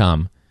of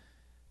income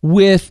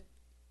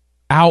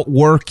without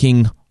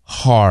working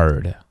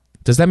hard.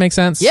 Does that make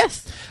sense?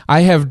 Yes.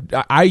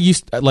 I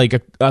used,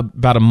 like,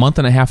 about a month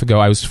and a half ago,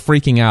 I was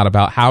freaking out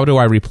about how do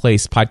I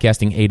replace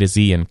podcasting A to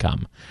Z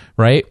income,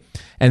 right?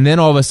 And then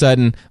all of a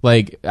sudden,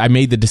 like, I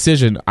made the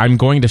decision, I'm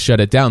going to shut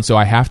it down, so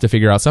I have to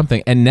figure out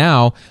something. And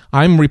now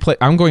I'm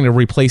going to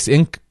replace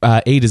A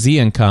to Z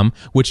income,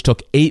 which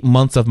took 8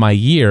 months of my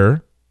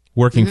year,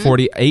 working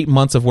 8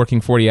 months of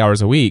working 40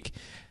 hours a week,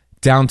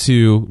 down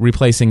to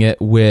replacing it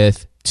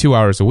with 2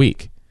 hours a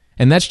week.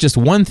 And that's just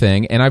one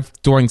thing. And I'm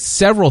doing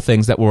several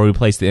things that will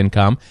replace the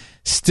income.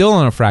 Still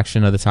on a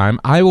fraction of the time.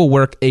 I will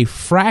work a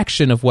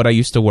fraction of what I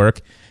used to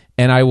work,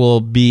 and I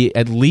will be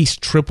at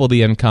least triple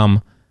the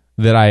income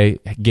that I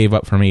gave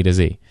up from A to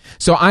Z.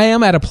 So I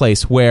am at a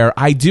place where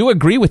I do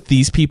agree with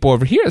these people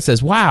over here that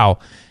says, wow,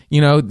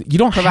 you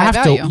don't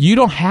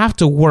have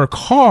to work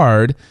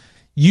hard.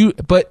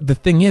 But the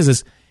thing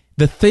is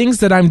the things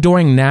that I'm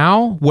doing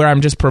now where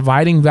I'm just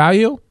providing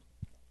value,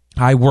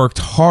 I worked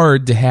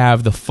hard to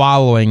have the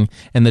following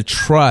and the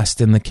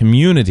trust and the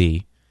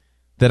community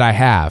that I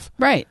have.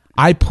 Right.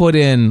 I put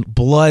in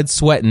blood,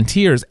 sweat, and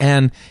tears.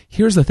 And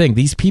here's the thing.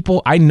 These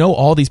people, I know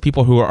all these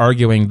people who are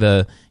arguing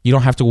you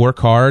don't have to work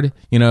hard.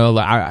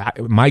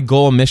 My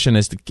goal and mission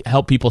is to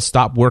help people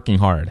stop working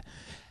hard.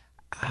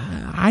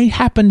 I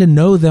happen to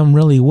know them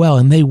really well,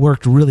 and they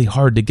worked really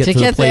hard to get to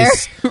the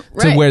place right.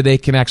 to where they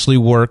can actually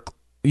work.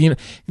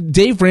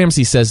 Dave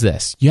Ramsey says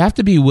this: you have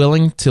to be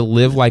willing to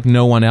live like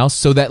no one else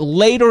so that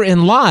later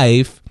in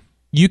life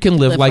you can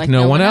live like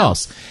no one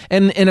else.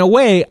 And in a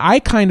way, I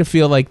kind of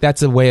feel like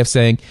that's a way of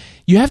saying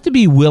you have to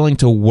be willing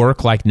to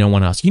work like no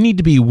one else. You need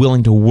to be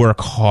willing to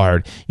work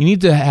hard. You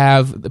need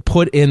to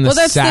put in the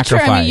sacrifice. The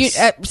term. I mean,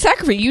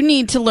 sacrifice. You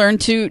need to learn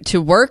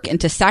to work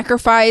and to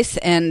sacrifice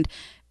and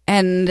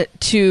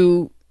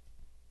to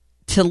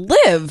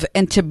live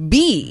and to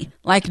be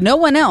like no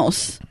one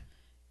else.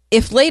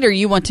 If later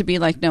you want to be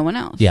like no one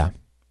else. Yeah.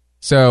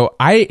 So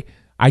I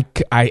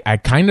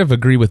kind of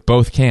agree with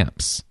both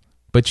camps,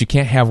 but you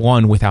can't have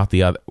one without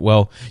the other.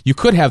 Well, you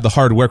could have the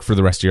hard work for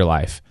the rest of your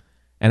life,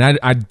 and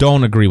I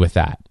don't agree with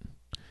that.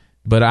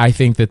 But I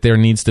think that there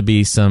needs to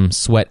be some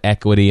sweat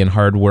equity and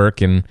hard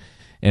work and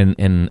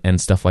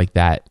stuff like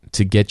that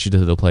to get you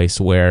to the place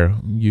where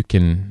you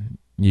can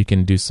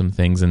do some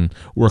things and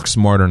work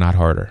smarter, not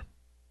harder.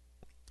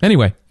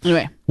 Anyway,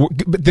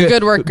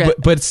 good work.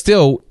 But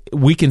still,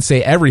 we can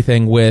say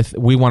everything with,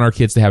 we want our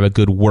kids to have a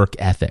good work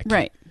ethic.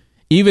 Right.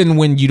 Even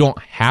when you don't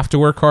have to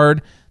work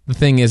hard, the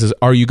thing is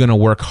are you going to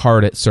work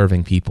hard at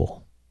serving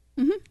people?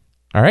 Mm-hmm.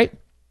 All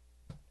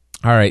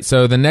right.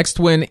 So the next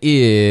one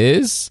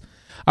is,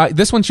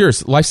 this one's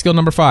yours. Life skill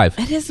number 5.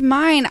 It is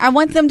mine. I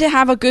want them to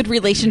have a good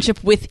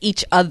relationship with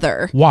each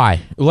other. Why?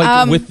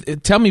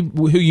 Tell me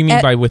who you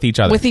mean by with each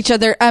other. With each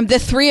other. The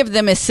 3 of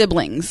them as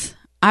siblings.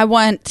 I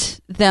want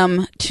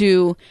them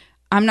to,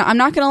 I'm not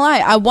going to lie,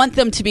 I want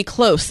them to be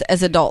close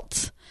as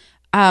adults.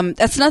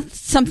 That's not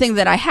something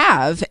that I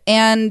have,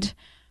 and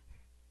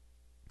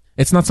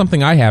it's not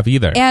something I have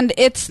either. And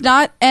it's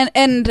not,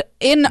 and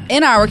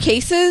in our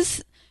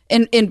cases,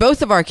 in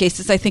both of our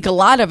cases, I think a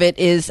lot of it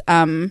is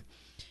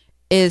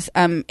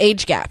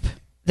age gap.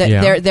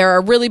 There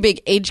are really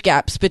big age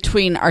gaps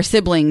between our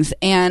siblings,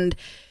 and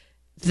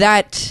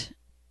that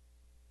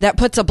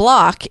puts a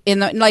block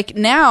in the, like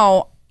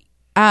now.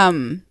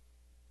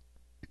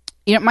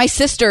 My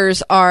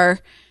sisters are,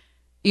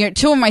 2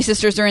 of my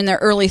sisters are in their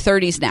early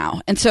 30s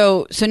now. And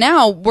so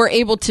now we're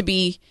able to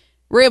be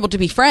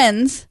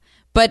friends,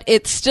 but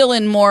it's still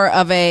in more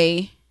of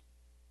a,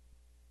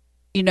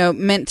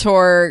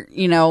 mentor,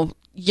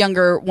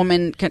 younger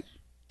woman.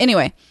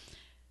 Anyway,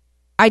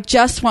 I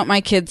just want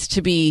my kids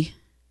to be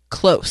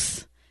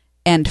close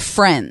and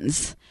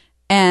friends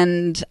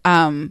and,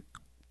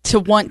 to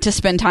want to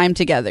spend time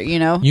together,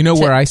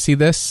 where I see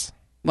this?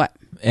 What?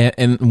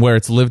 And where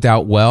it's lived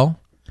out well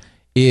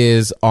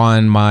is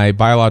on my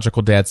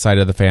biological dad's side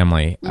of the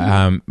family.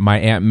 Mm-hmm. My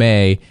Aunt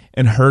May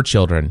and her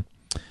children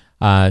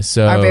are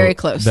very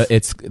close.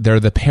 They're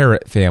the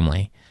Parrott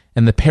family,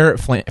 and the Parrott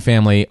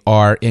family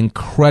are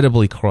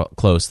incredibly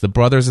close. The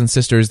brothers and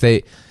sisters,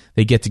 they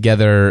get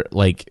together,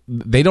 like,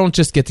 they don't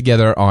just get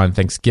together on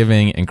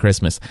Thanksgiving and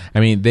Christmas. I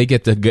mean, they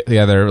get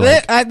together.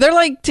 They're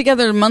like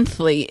together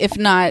monthly, if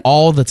not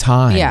all the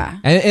time. Yeah,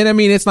 and I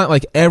mean, it's not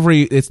like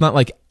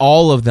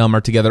all of them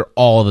are together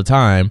all the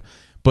time,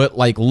 but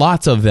like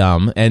lots of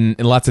them and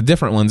lots of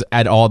different ones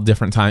at all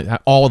different times,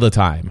 all the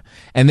time.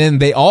 And then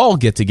they all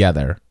get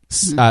together,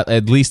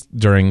 at least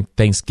during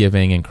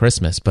Thanksgiving and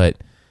Christmas. But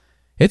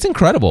it's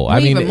incredible. Well, I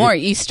mean, even more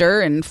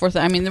Easter and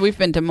 4th. I mean, we've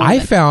been to more. I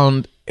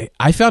found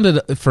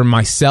it for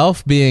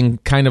myself being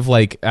kind of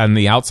like on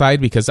the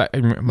outside because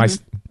my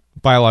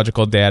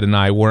biological dad and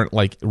I weren't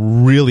like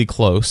really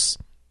close.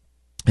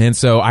 And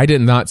so I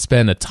did not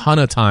spend a ton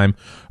of time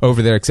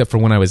over there except for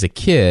when I was a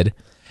kid.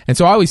 And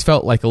so I always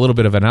felt like a little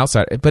bit of an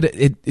outsider. But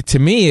it to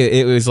me,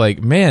 it was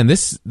like, man,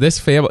 this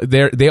family,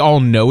 they all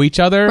know each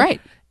other.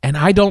 Right. And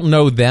I don't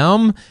know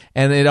them.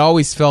 And it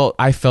always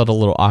I felt a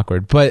little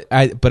awkward. But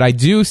I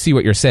do see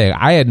what you're saying.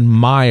 I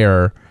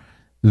admire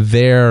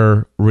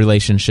their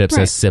relationships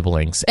as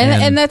siblings.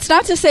 And that's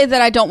not to say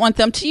that I don't want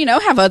them to,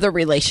 have other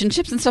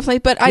relationships and stuff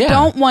like that, but I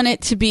don't want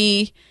it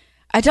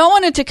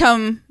to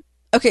come.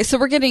 Okay, so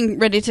we're getting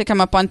ready to come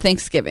up on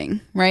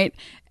Thanksgiving, right?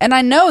 And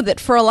I know that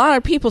for a lot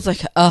of people, it's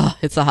like, oh,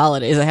 it's the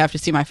holidays. I have to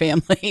see my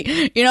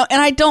family, and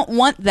I don't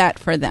want that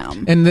for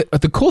them. And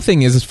the cool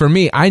thing is for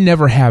me, I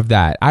never have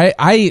that.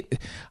 I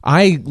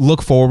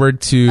look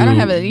forward to. I don't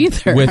have it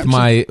either.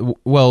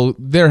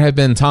 There have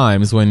been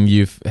times when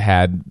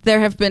There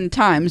have been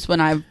times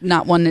when I've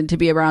not wanted to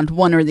be around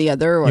one or the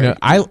other. Or,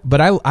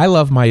 I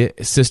love my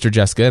sister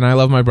Jessica and I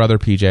love my brother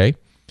PJ.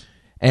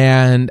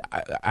 And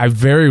I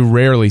very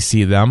rarely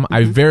see them.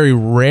 I very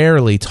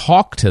rarely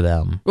talk to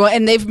them. Well,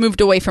 and they've moved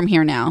away from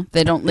here now.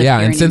 They don't live here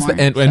anymore.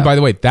 And by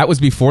the way, that was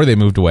before they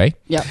moved away.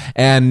 Yep.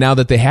 And now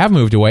that they have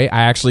moved away,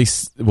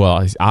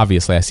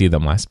 obviously I see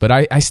them less, but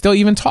I still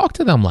even talk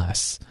to them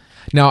less.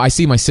 Now, I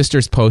see my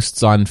sister's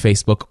posts on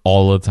Facebook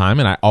all the time,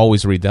 and I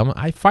always read them.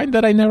 I find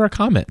that I never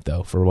comment,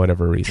 though, for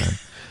whatever reason.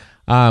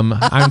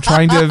 I'm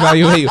trying to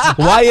evaluate,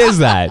 why is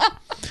that?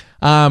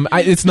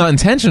 It's not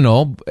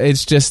intentional.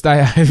 It's just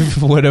I,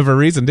 for whatever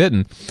reason,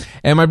 didn't.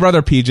 And my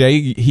brother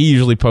PJ, he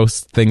usually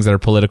posts things that are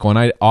political, and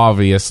I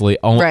obviously,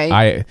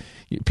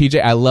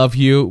 PJ, I love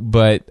you,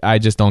 but I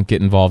just don't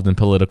get involved in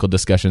political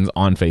discussions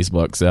on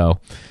Facebook. So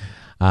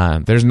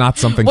there's not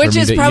something which for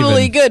me is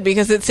probably good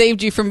because it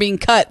saved you from being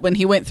cut when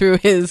he went through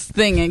his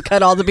thing and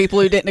cut all the people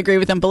who didn't agree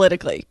with him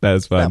politically.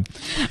 That's fun.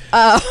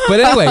 So, but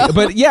anyway,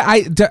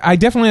 I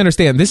definitely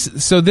understand this.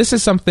 So this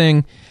is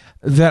something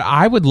that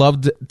I would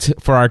love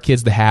for our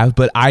kids to have,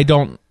 but I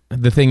don't.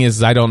 The thing is,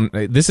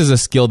 this is a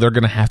skill they're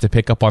going to have to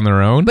pick up on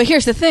their own. But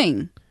here's the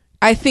thing.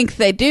 I think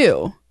they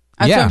do.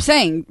 That's what I'm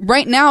saying.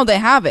 Right now, they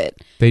have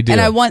it. They do.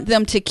 And I want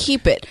them to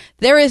keep it.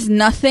 There is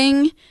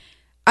nothing.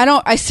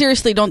 I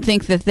seriously don't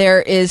think that there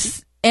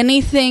is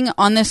anything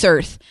on this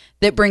earth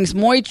that brings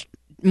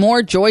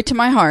more joy to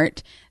my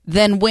heart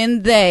than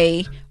when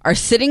they are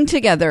sitting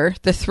together,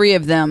 the three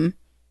of them,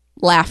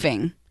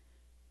 laughing.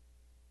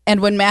 And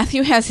when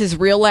Matthew has his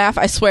real laugh,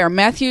 I swear,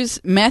 Matthew's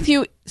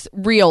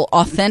real,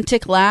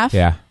 authentic laugh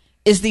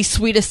is the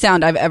sweetest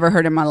sound I've ever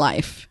heard in my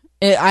life.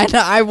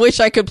 I wish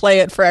I could play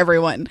it for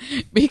everyone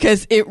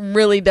because it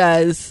really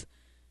does.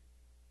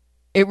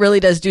 It really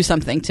does do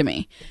something to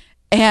me.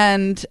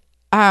 And,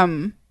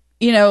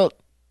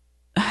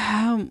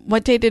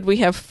 what day did we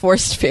have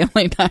forced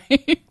family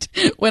night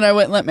when I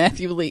went and let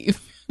Matthew leave?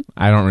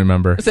 I don't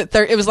remember.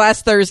 It was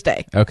last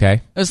Thursday. Okay.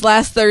 It was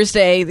last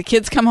Thursday. The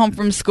kids come home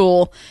from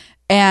school.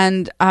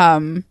 And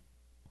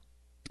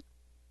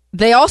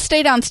they all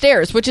stay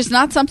downstairs, which is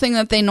not something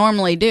that they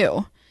normally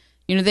do.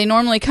 They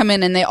normally come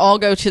in and they all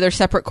go to their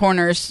separate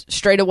corners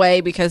straight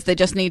away because they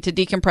just need to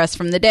decompress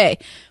from the day.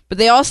 But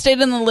they all stayed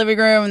in the living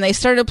room and they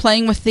started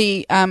playing with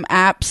the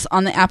apps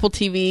on the Apple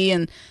TV.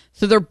 And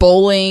so they're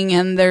bowling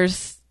and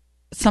there's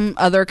some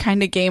other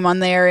kind of game on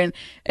there.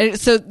 And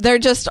so they're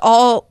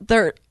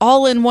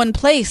all in one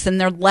place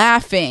and they're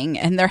laughing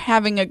and they're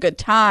having a good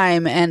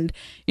time. And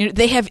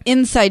they have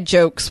inside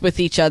jokes with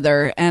each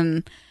other.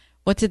 And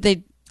what did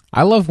they?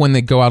 I love when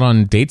they go out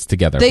on dates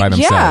together by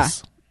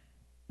themselves.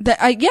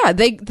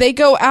 They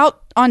go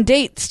out on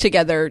dates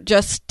together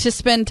just to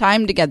spend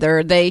time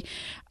together. They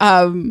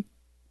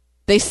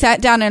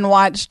sat down and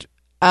watched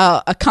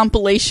a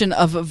compilation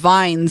of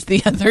Vines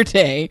the other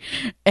day,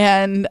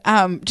 and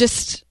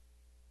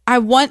I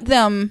want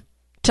them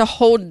to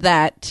hold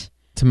that,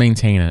 to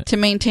maintain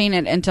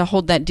it, and to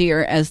hold that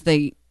dear as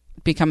they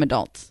become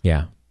adults.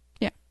 Yeah.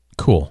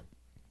 Cool.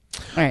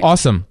 All right.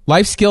 Awesome.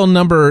 Life skill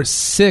number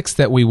 6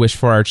 that we wish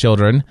for our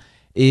children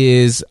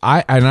is,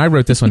 I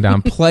wrote this one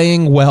down,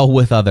 playing well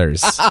with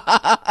others.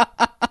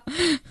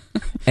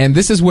 And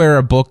this is where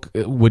a book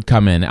would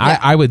come in. Yeah.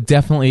 I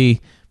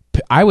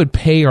would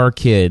pay our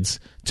kids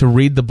to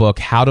read the book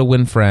How to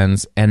Win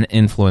Friends and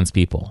Influence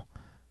People.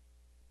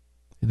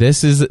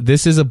 This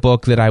is a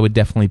book that I would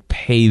definitely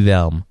pay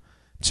them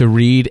to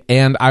read,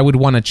 and I would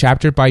want a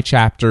chapter by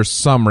chapter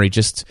summary,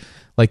 just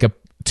like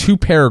 2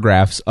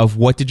 paragraphs of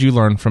what did you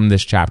learn from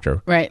this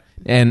chapter, right?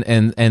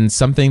 And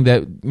something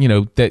that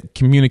that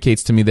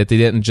communicates to me that they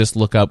didn't just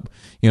look up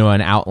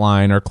an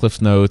outline or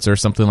Cliff Notes or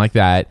something like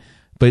that,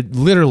 but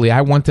literally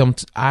I want them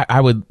to,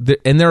 I would,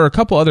 and there are a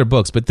couple other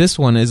books, but this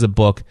one is a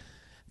book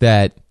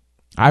that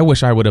I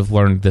wish I would have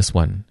learned this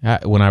one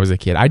when I was a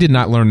kid. I did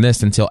not learn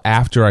this until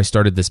after I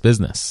started this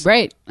business.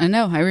 Right. I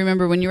know. I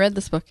remember when you read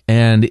this book.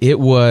 And it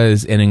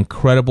was an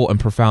incredible and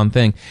profound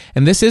thing.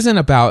 And this isn't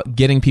about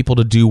getting people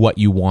to do what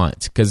you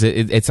want, because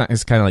it's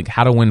kind of like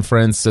How to Win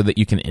Friends so that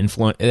you can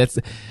influence.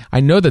 I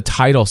know the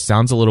title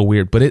sounds a little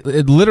weird, but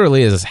it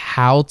literally is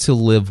how to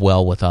live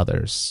well with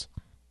others.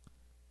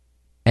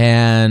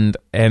 And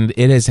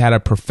it has had a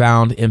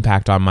profound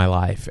impact on my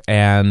life.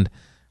 And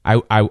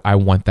I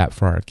want that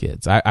for our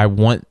kids. I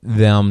want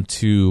them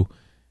to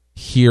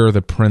hear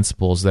the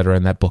principles that are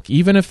in that book,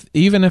 even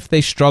if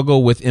they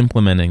struggle with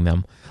implementing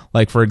them.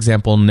 Like, for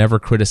example, never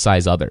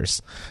criticize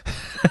others.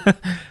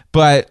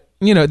 But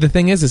the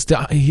thing is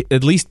to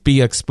at least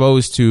be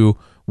exposed to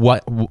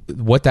what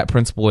that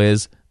principle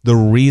is, the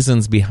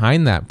reasons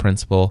behind that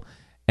principle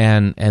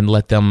and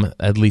let them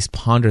at least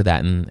ponder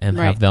that and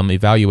Right. have them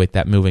evaluate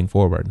that moving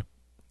forward.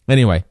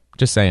 Anyway,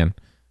 just saying.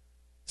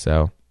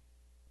 So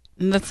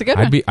That's a good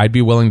one. I'd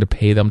be willing to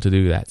pay them to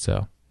do that.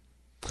 So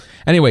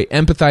anyway,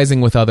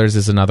 empathizing with others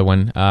is another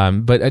one.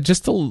 But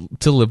just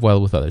to live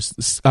well with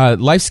others.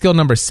 Life skill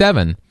number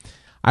 7,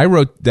 I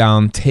wrote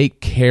down take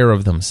care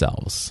of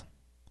themselves.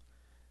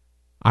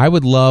 I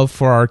would love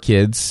for our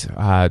kids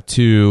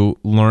to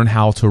learn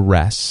how to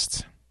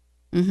rest.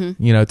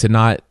 Mm-hmm. To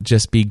not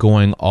just be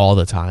going all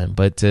the time,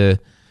 but to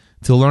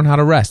learn how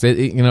to rest.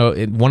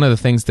 One of the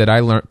things that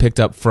I picked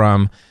up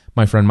from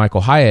my friend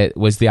Michael Hyatt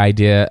was the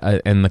idea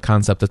and the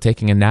concept of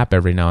taking a nap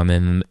every now and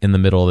then in the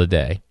middle of the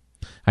day.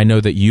 I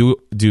know that you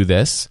do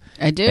this.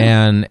 I do.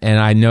 And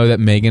I know that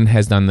Megan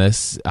has done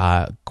this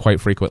quite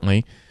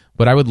frequently.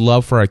 But I would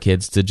love for our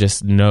kids to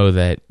just know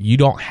that you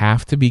don't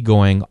have to be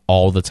going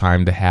all the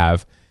time to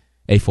have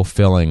a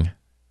fulfilling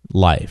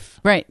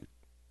life. Right.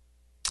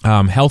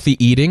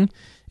 Healthy eating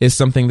is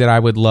something that I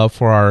would love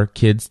for our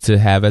kids to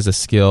have as a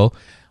skill.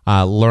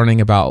 Learning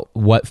about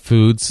what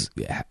foods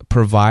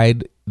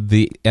provide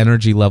the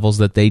energy levels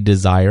that they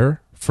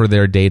desire for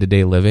their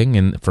day-to-day living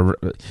and for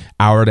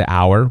hour to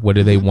hour. What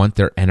do they want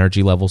their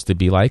energy levels to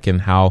be like,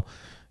 and how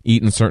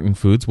eating certain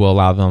foods will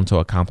allow them to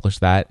accomplish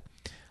that.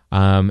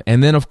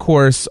 And then, of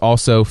course,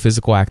 also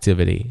physical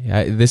activity.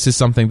 This is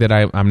something that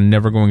I'm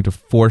never going to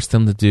force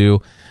them to do,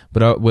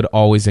 but I would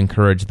always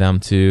encourage them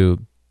to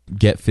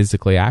get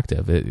physically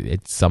active.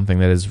 It's something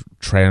that has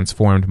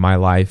transformed my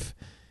life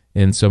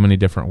in so many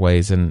different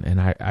ways,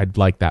 and I'd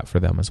like that for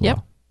them as well.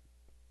 Yep.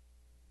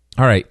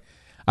 All right.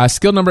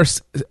 Skill number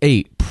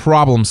 8,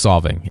 problem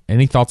solving.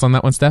 Any thoughts on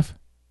that one, Steph?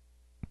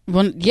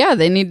 Well, yeah,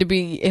 they need to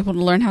be able to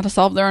learn how to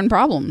solve their own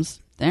problems.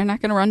 They're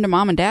not going to run to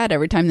mom and dad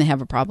every time they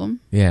have a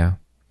problem. Yeah.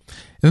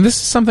 And this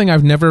is something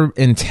I've never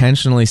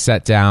intentionally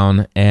sat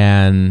down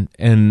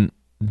and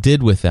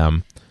did with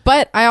them.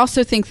 But I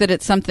also think that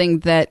it's something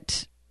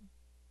that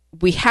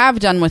we have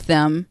done with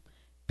them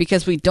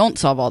because we don't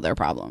solve all their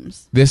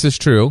problems. This is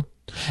true.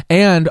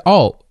 And,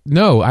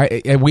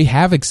 we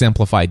have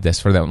exemplified this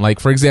for them.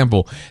 Like, for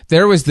example,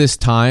 there was this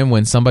time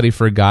when somebody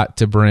forgot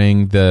to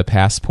bring the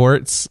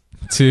passports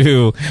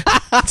to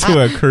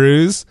a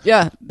cruise.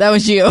 Yeah, that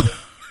was you.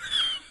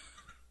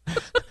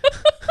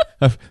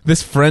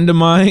 This friend of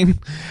mine.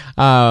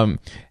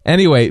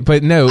 Anyway,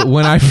 but no,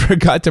 when I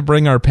forgot to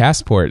bring our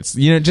passports,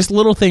 just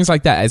little things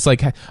like that. It's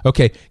like,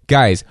 okay,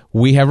 guys,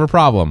 we have a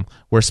problem.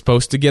 We're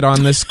supposed to get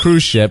on this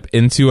cruise ship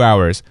in 2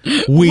 hours.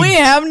 We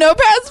have no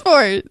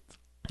passport.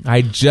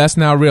 I just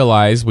now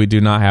realized we do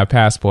not have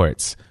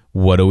passports.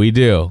 What do we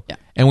do? Yeah.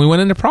 And we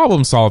went into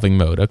problem solving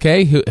mode.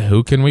 Okay,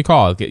 who can we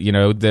call?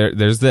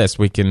 There's this.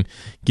 We can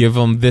give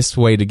them this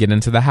way to get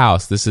into the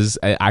house. This is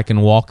I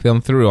can walk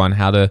them through on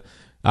how to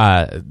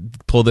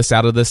pull this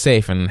out of the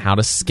safe and how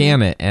to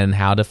scan it and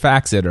how to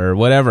fax it or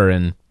whatever.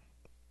 And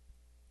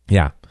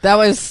yeah, that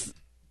was.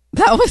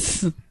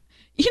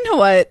 You know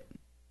what?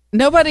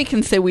 Nobody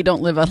can say we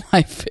don't live a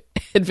life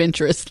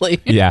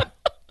adventurously. Yeah.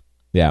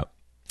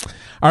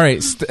 All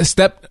right,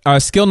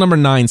 skill number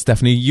 9,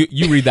 Stephanie.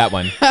 You read that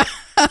one.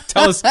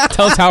 Tell us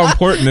how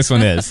important this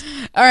one is.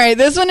 All right,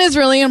 this one is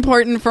really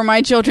important for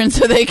my children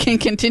so they can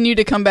continue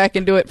to come back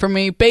and do it for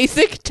me.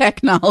 Basic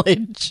tech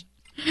knowledge.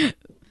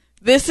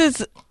 This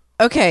is,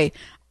 okay,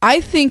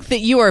 I think that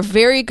you are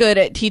very good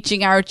at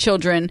teaching our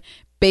children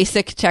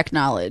basic tech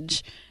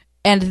knowledge.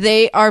 And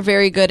they are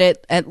very good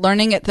at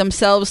learning it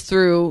themselves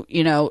through,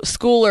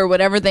 school or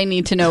whatever they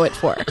need to know it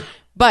for.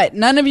 But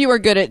none of you are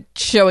good at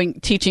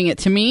teaching it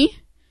to me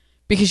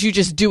because you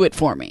just do it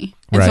for me.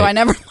 And so I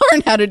never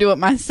learned how to do it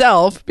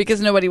myself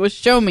because nobody would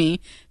show me.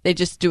 They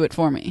just do it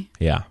for me.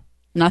 Yeah.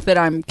 Not that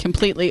I'm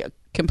completely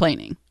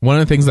complaining. One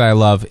of the things that I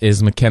love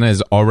is McKenna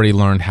has already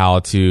learned how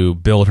to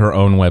build her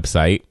own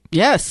website.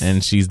 Yes.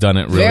 And she's done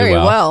it really very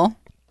well.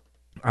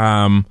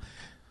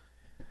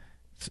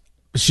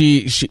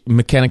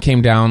 McKenna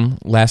came down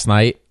last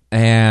night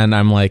and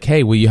I'm like,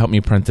 hey, will you help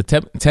me print the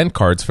 10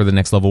 cards for the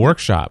next level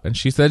workshop? And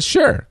she said,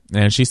 sure.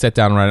 And she sat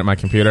down right at my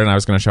computer and I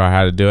was going to show her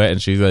how to do it.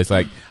 And she's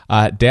like,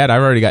 Dad,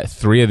 I've already got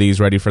 3 of these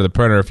ready for the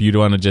printer. If you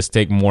want to just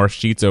take more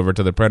sheets over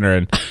to the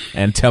printer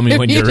and tell me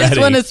when you're ready. If you just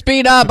want to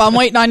speed up, I'm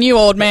waiting on you,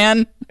 old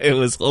man. It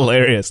was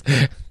hilarious.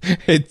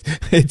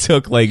 It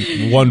took like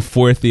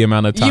 1/4 the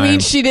amount of time. You mean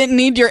she didn't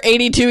need your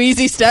 82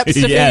 easy steps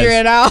to figure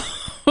it out?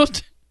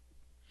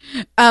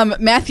 One of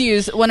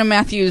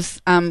Matthew's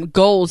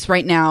goals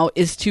right now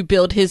is to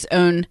build his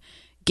own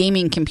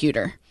gaming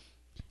computer,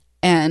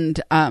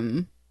 and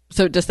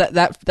so just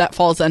that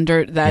falls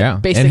under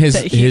that basic. And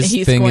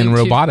his thing in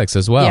robotics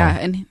as well. Yeah,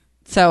 and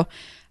so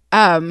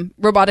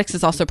robotics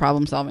is also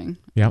problem solving.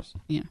 Yep.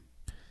 Yeah.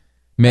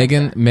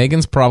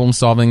 Megan's problem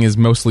solving is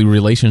mostly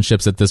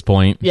relationships at this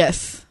point.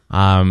 Yes.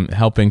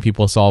 Helping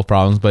people solve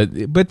problems, but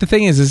the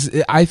thing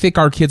is I think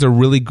our kids are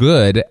really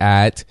good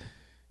at,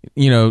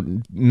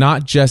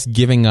 not just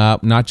giving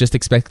up, not just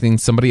expecting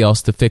somebody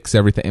else to fix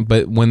everything,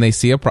 but when they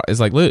see a problem, it's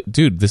like, look,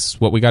 dude, this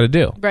is what we got to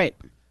do. Right.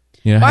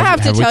 I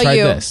have to tell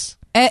you, this?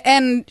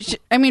 And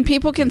I mean,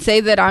 people can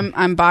say that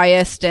I'm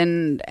biased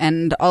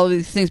and all of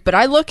these things, but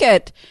I look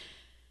at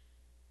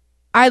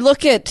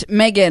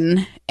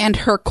Megan and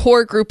her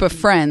core group of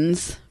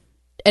friends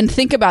and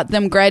think about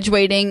them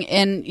graduating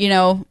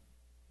in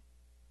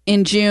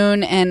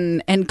June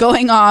and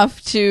going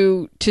off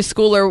to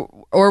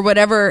school or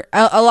whatever.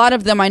 A lot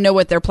of them, I know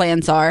what their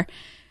plans are.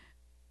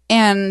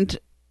 And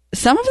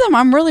some of them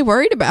I'm really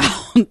worried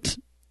about.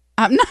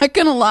 I'm not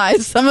going to lie.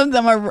 Some of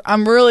them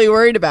I'm really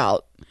worried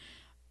about.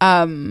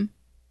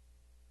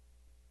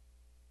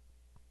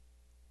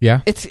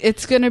 Yeah.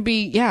 It's going to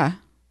be, yeah.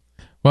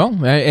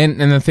 Well, and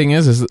the thing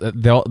is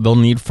they'll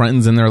need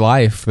friends in their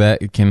life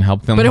that can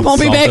help them. But it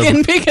won't be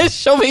Megan because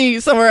she'll be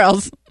somewhere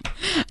else.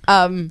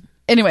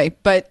 Anyway,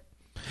 but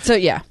so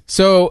yeah.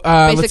 So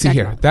let's see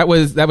here. That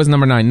was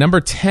number 9.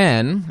 Number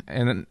 10,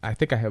 and I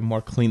think I have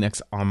more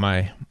Kleenex on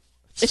my.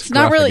 It's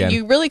not really. Again.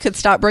 You really could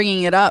stop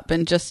bringing it up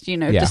and just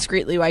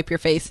discreetly wipe your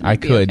face. And I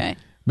could. Okay.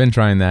 Been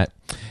trying that.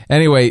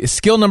 Anyway,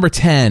 skill number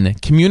 10: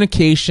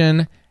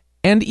 communication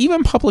and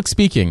even public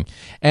speaking.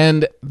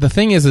 And the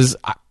thing is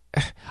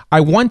I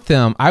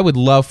would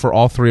love for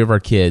all 3 of our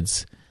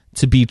kids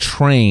to be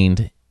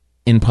trained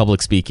in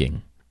public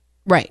speaking.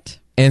 Right.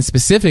 And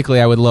specifically,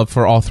 I would love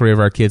for all 3 of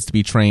our kids to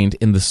be trained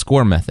in the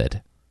SCORE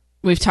method.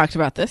 We've talked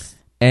about this.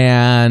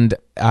 And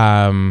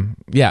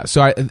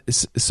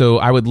so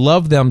I would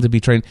love them to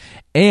be trained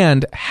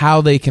and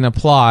how they can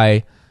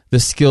apply the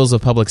skills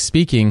of public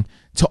speaking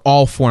to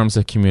all forms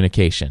of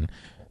communication,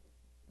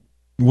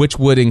 which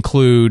would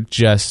include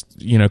just,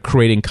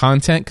 creating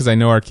content, because I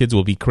know our kids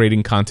will be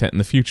creating content in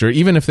the future,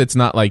 even if it's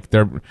not like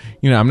they're,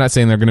 I'm not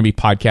saying they're going to be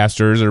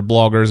podcasters or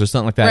bloggers or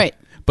something like that. Right.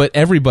 But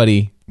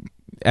everybody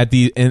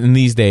in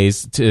these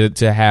days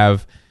to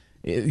have,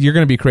 you're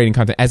going to be creating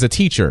content. As a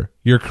teacher,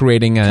 you're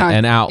creating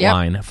an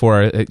outline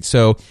for it.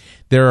 So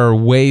there are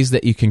ways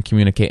that you can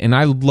communicate. And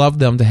I love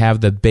them to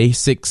have the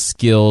basic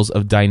skills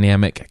of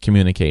dynamic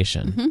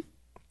communication. Mm-hmm.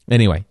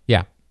 Anyway,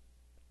 yeah.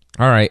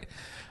 All right.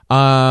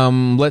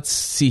 Let's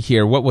see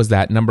here. What was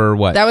that? Number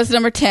what? That was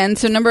number 10.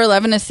 So number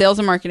 11 is sales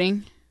and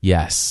marketing.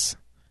 Yes.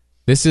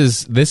 This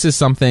is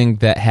something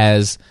that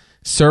has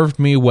served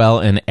me well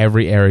in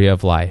every area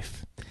of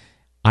life.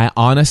 I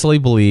honestly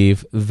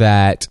believe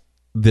that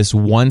this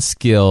one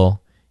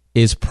skill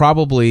is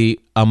probably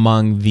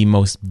among the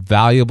most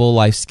valuable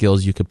life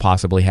skills you could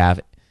possibly have.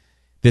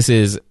 This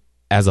is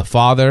as a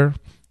father,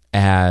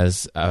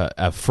 as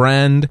a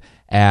friend,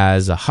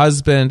 as a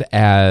husband,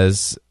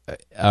 as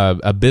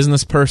a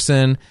business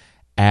person,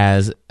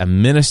 as a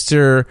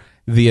minister.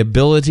 The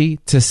ability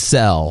to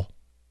sell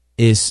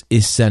is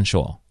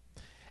essential.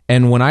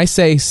 And when I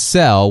say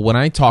sell, when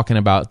I'm talking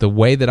about the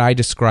way that I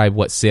describe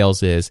what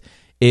sales is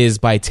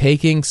by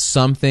taking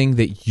something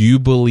that you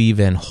believe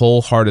in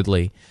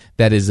wholeheartedly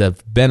that is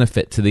of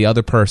benefit to the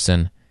other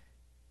person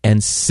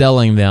and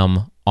selling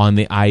them on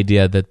the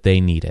idea that they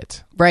need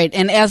it. Right.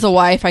 And as a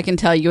wife, I can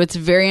tell you it's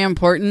very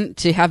important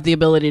to have the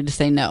ability to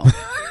say no.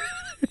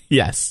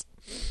 Yes.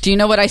 Do you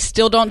know what I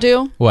still don't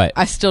do? What?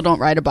 I still don't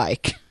ride a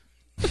bike.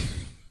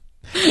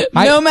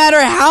 No matter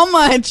how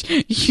much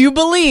you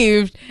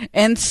believed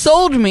and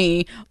sold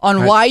me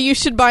on why you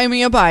should buy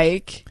me a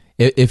bike.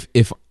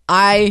 If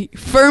I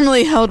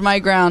firmly held my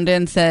ground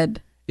and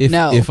said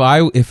no. If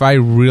I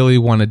really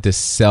wanted to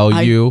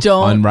sell you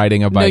on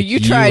riding a bike, no, you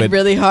tried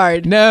really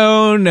hard.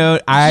 No,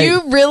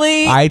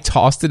 I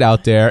tossed it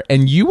out there,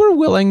 and you were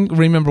willing.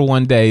 Remember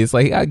one day, it's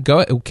like,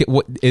 go. Okay,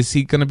 what, is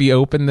he going to be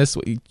open this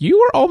week? You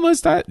were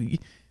almost at.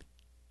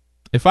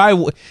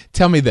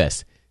 Tell me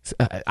this,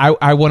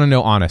 I want to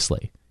know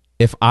honestly.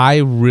 If I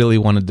really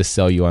wanted to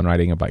sell you on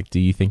riding a bike, do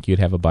you think you'd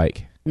have a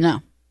bike?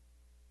 No.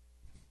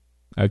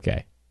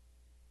 Okay.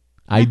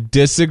 I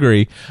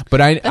disagree,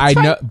 but I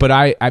know, but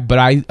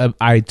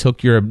I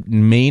took your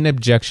main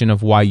objection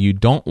of why you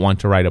don't want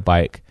to ride a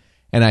bike,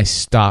 and I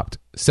stopped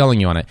selling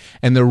you on it.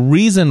 And the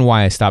reason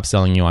why I stopped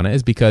selling you on it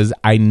is because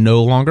I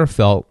no longer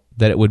felt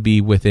that it would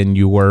be within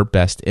your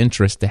best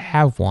interest to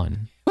have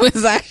one. It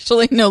was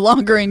actually no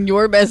longer in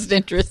your best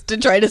interest to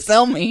try to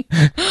sell me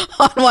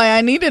on why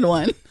I needed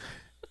one.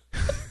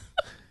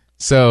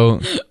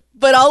 So.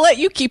 But I'll let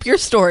you keep your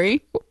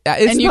story,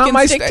 and you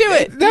can stick to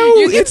it. No,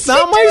 it's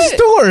not my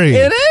story.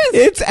 It is.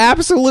 It's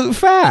absolute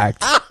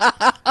fact.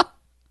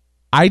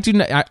 I do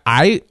not.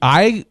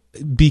 I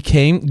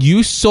became.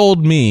 You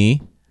sold me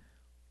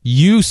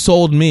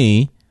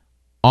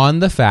on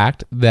the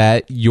fact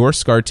that your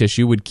scar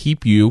tissue would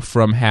keep you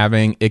from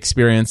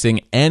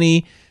experiencing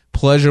any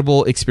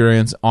pleasurable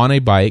experience on a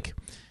bike.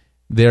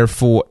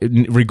 Therefore,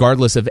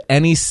 regardless of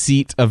any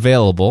seat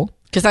available,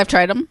 because I've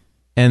tried them.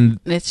 And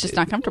it's just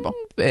not comfortable.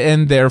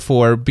 And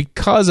therefore,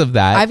 because of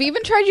that, I've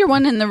even tried your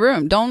one in the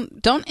room. Don't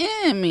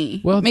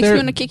me. Well, makes me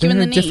want to kick you in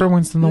the knee. Different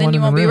ones than the one in the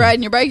room. Then you won't be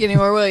riding your bike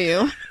anymore, will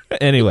you?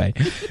 Anyway,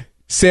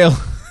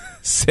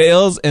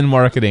 sales and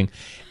marketing,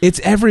 it's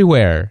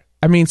everywhere.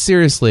 I mean,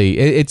 seriously,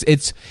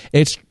 it's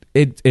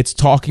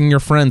talking your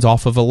friends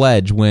off of a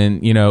ledge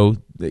when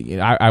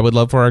I would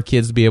love for our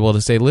kids to be able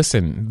to say,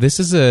 listen, this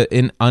is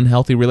an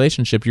unhealthy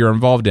relationship you're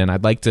involved in.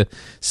 I'd like to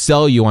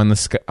sell you on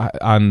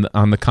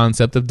the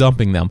concept of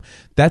dumping them.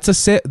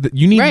 That's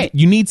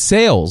you need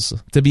sales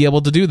to be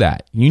able to do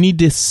that. You need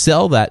to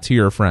sell that to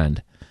your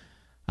friend.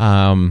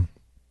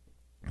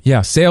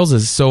 Sales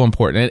is so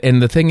important.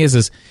 And the thing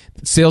is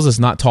sales is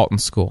not taught in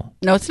school.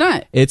 No, it's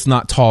not. It's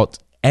not taught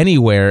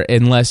anywhere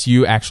unless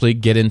you actually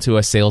get into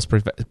a sales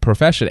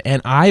profession.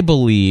 And I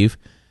believe,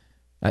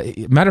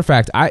 matter of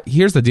fact,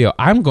 here's the deal.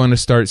 I'm going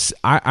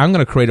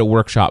to create a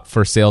workshop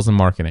for sales and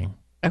marketing.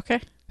 Okay.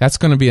 That's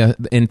going to be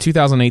in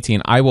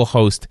 2018. I will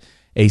host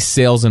a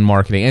sales and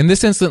marketing. And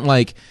this instant,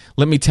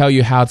 let me tell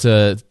you how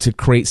to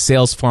create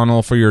sales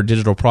funnel for your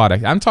digital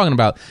product. I'm talking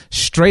about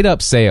straight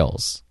up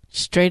sales.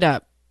 Straight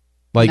up.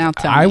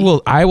 I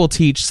will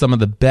teach some of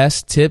the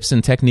best tips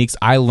and techniques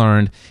I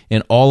learned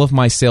in all of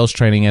my sales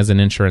training as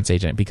an insurance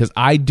agent, because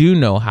I do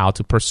know how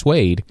to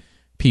persuade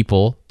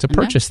people to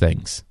purchase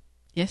things.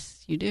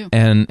 Yes, you do.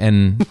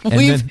 And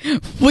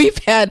we've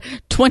had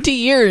 20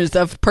 years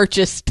of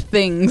purchased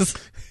things.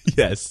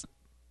 Yes,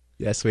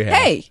 we have.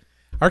 Hey,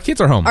 our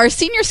kids are home. Our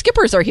senior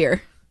skippers are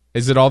here.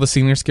 Is it all the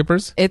senior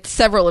skippers? It's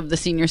several of the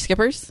senior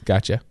skippers.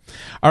 Gotcha.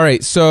 All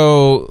right,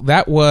 so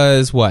that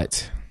was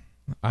what?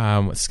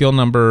 Skill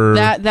number...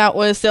 That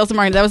was sales and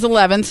marketing. That was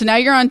 11. So now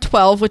you're on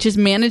 12, which is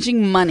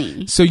managing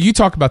money. So you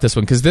talk about this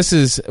one, because this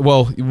is...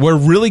 Well, we're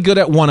really good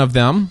at one of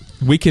them.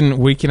 We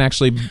can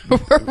actually...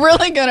 We're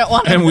really good at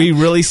one of them. And we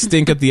really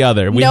stink at the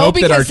other. We hope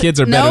that our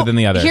kids are better than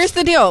the others. Here's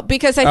the deal,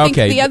 because I think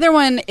the other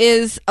one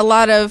is a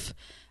lot of...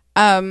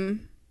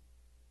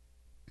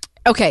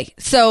 Okay,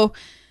 so...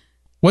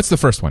 What's the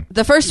first one?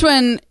 The first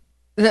one...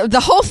 The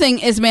whole thing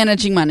is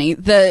managing money.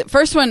 The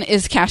first one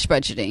is cash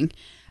budgeting.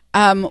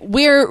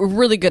 We're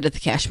really good at the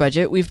cash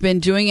budget. We've been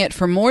doing it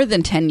for more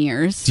than 10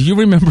 years. Do you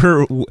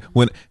remember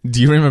when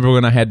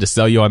I had to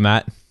sell you on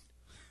that?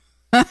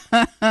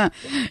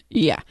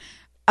 Yeah.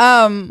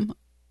 I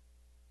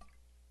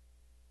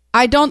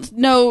don't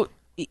know.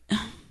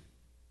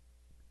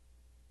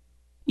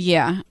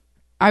 Yeah,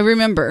 I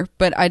remember,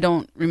 but I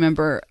don't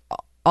remember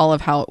all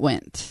of how it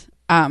went.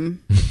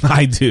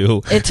 I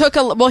do.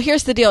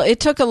 Here's the deal.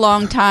 It took a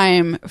long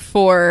time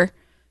for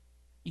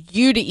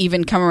you to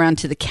even come around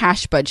to the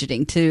cash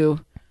budgeting too.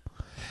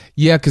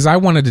 Yeah, because I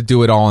wanted to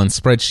do it all in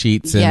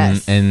spreadsheets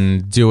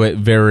and do it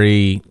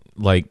very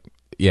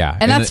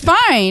and that's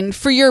fine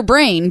for your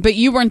brain, but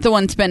you weren't the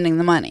one spending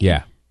the money.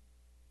 Yeah.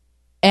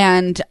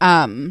 And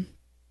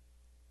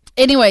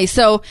anyway,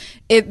 so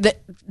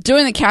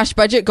doing the cash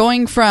budget,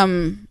 going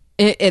from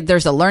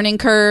there's a learning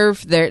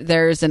curve,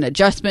 there's an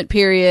adjustment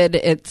period.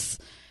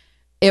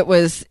 It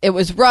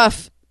was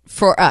rough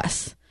for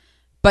us,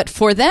 but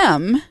for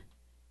them,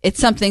 it's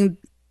something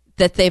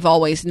that they've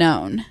always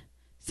known.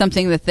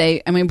 Something that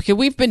because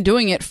we've been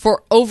doing it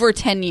for over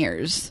 10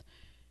 years.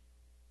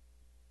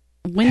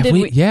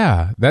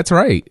 Yeah, that's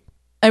right.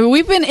 I mean,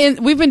 we've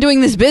been doing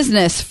this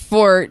business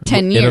for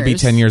 10 years. It'll be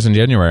 10 years in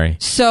January.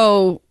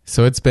 So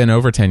it's been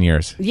over 10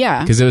 years.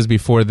 Yeah. Because it was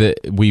before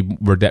we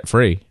were debt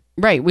free.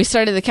 Right. We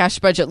started the cash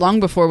budget long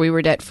before we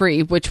were debt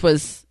free, which will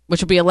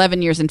be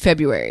 11 years in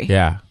February.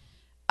 Yeah.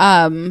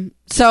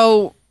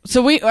 So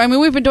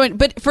we've been doing,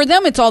 but for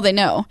them, it's all they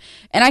know.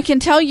 And I can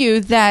tell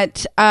you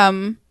that,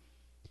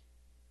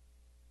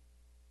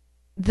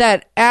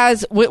 that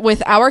as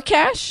with our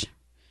cash,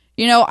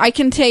 I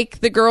can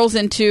take the girls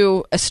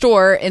into a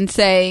store and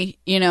say,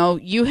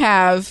 you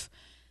have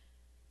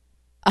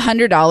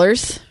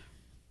 $100.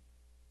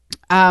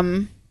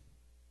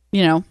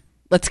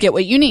 Let's get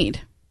what you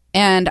need.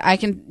 And I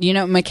can,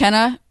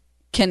 McKenna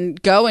can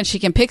go and she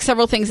can pick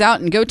several things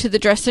out and go to the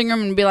dressing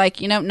room and be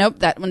like, nope,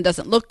 that one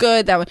doesn't look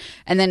good. That one,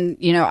 and then,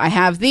 I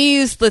have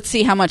these. Let's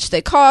see how much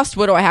they cost.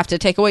 What do I have to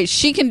take away?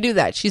 She can do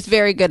that. She's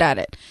very good at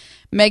it.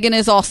 Megan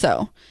is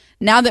also.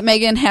 Now that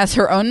Megan has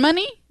her own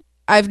money,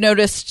 I've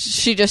noticed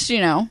she just,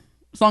 as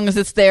long as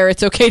it's there,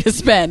 it's okay to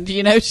spend.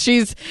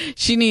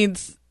 She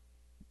needs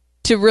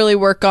to really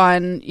work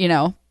on,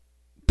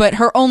 but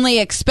her only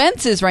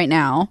expenses right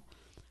now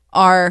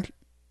are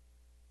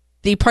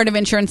the part of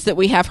insurance that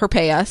we have her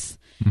pay us.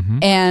 Mm-hmm.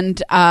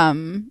 And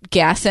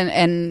gas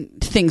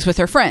and things with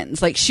her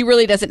friends. She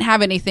really doesn't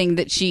have anything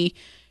that she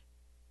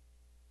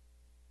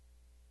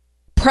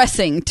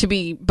pressing to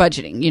be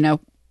budgeting,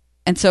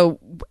 And so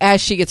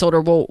as she gets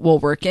older, we'll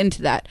work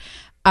into that.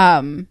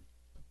 And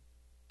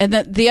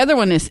the other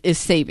one is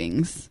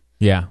savings.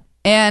 Yeah.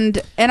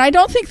 And I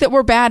don't think that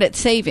we're bad at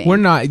saving. We're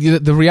not.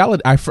 The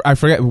reality, I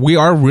forget. We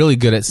are really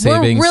good at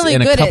savings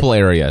in a couple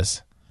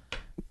areas.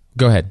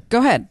 Go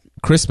ahead.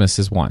 Christmas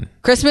is one.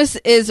 Christmas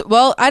is,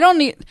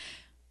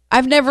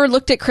 I've never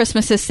looked at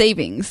Christmas as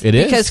savings. It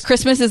is. Because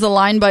Christmas is a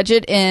line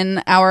budget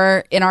in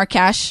our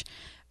cash.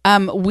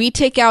 We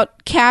take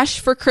out cash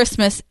for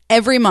Christmas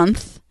every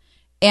month,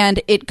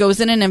 and it goes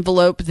in an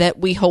envelope that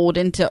we hold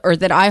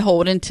that I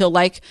hold until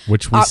which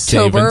we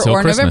October save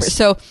or Christmas. November.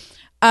 So,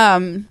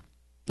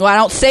 I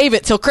don't save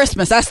it till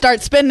Christmas. I start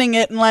spending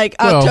it in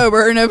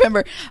October or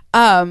November.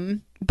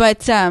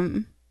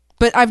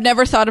 But I've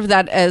never thought of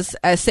that as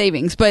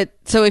savings. But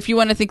so if you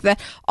want to think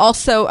that,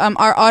 also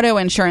our auto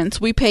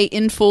insurance, we pay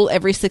in full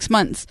every 6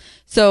 months.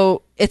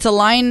 So it's a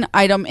line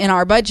item in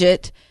our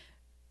budget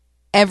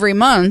every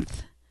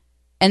month,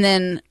 and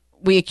then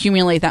we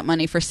accumulate that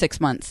money for 6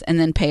 months and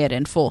then pay it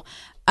in full.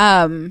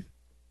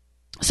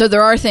 So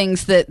there are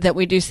things that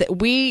we do.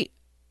 We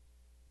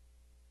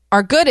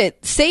are good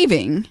at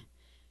saving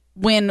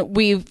when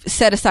we've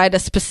set aside a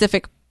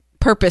specific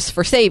purpose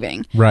for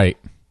saving. Right.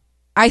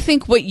 I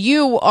think what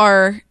you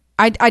are,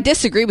 I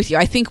disagree with you.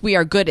 I think we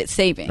are good at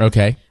saving.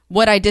 Okay.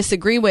 What I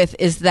disagree with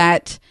is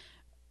that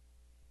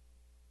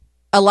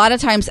a lot of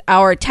times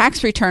our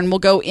tax return will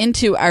go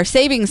into our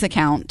savings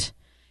account,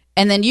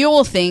 and then you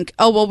will think,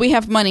 oh, well, we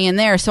have money in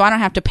there, so I don't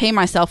have to pay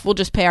myself. We'll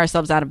just pay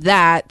ourselves out of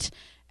that,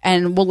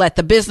 and we'll let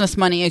the business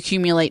money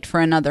accumulate for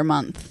another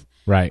month.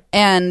 Right.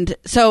 And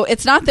so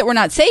it's not that we're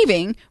not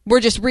saving.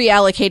 We're just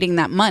reallocating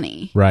that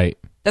money. Right.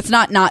 That's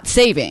not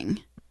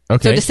saving.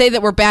 Okay. So to say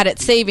that we're bad at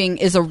saving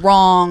is a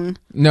wrong.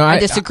 No, I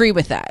disagree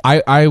with that.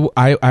 I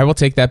will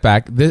take that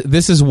back.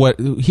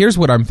 Here's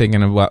what I'm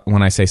thinking about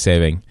when I say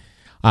saving.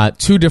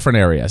 Two different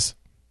areas.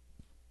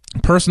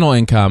 Personal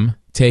income,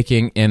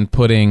 taking and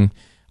putting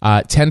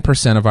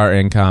 10% of our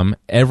income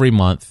every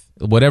month,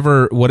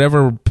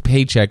 whatever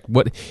paycheck,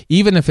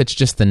 even if it's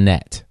just the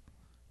net,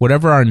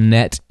 whatever our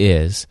net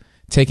is,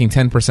 taking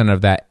 10% of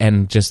that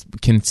and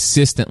just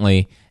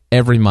consistently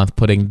every month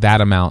putting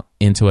that amount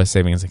into our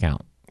savings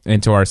account.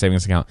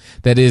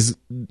 That is,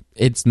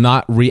 it's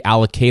not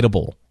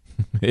reallocatable,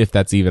 if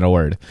that's even a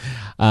word.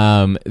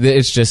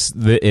 It's just,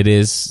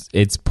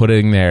 it's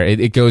putting there.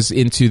 It goes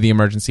into the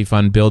emergency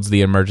fund, builds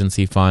the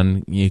emergency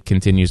fund, it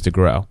continues to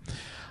grow.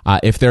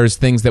 If there's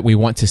things that we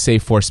want to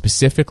save for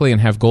specifically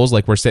and have goals,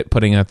 like we're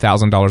putting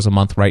 $1,000 a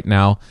month right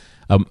now,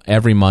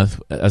 every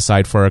month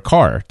aside for a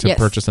car to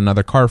purchase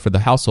another car for the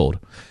household,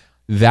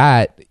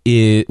 that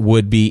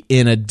would be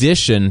in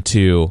addition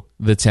to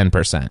the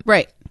 10%.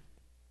 Right.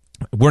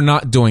 We're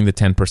not doing the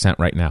 10%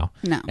 right now.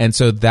 No. And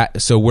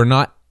so we're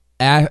not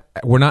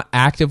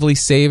actively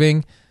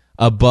saving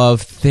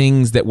above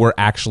things that we're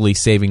actually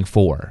saving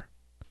for.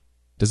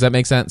 Does that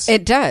make sense?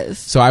 It does.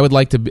 So I would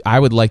like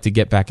to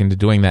get back into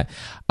doing that.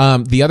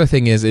 The other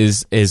thing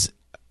is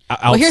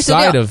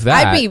outside of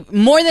that, I'd be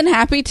more than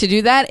happy to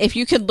do that if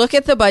you could look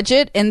at the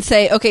budget and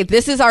say, okay,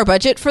 this is our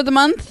budget for the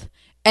month,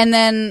 and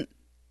then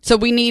so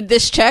we need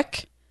this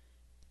check,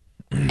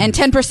 and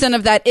 10%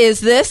 of that is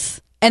this.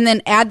 And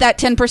then add that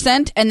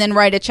 10% and then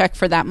write a check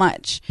for that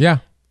much. Yeah.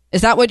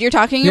 Is that what you're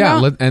talking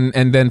about? Yeah,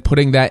 and then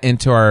putting that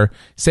into our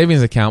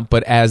savings account,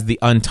 but as the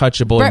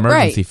untouchable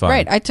emergency fund.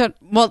 Right.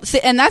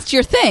 And that's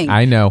your thing.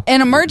 I know.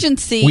 An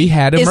emergency is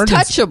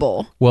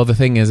touchable. Well, the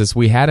thing is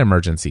we had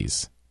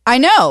emergencies. I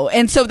know.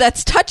 And so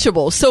that's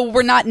touchable. So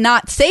we're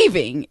not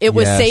saving. It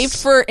was saved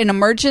for an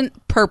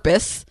emergent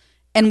purpose,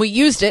 and we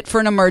used it for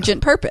an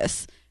emergent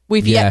purpose.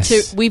 We've yet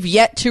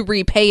to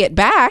repay it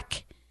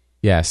back.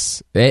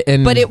 Yes, but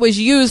it was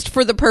used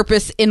for the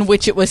purpose in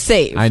which it was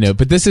saved. I know,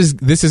 but this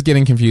is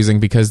getting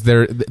confusing because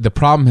the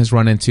problem has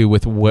run into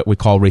with what we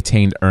call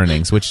retained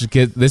earnings, which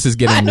this is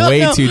getting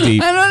way too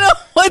deep. I don't know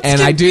what's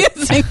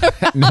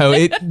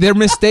confusing. They're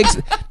mistakes.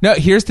 No,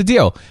 here's the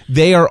deal: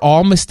 they are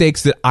all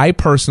mistakes that I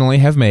personally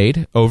have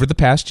made over the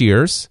past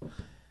years,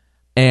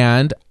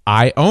 and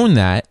I own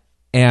that.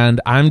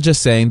 And I'm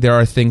just saying there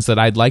are things that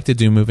I'd like to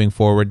do moving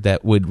forward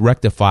that would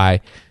rectify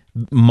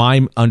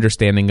my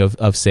understanding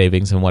of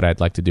savings and what I'd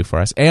like to do for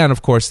us. And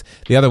of course,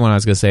 the other one I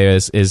was going to say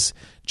is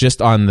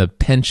just on the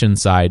pension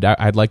side,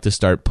 I'd like to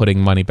start putting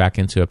money back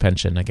into a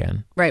pension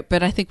again. Right,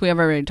 but I think we have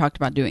already talked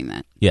about doing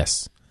that.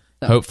 Yes.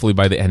 So. Hopefully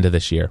by the end of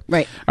this year.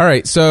 Right. All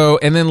right. So,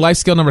 and then life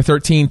skill number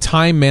 13,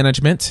 time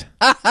management.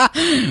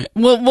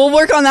 We'll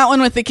work on that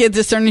one with the kids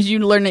as soon as you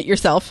learn it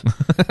yourself.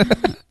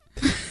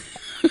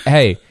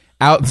 Hey,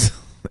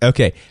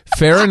 okay,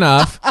 fair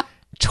enough.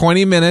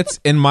 20 minutes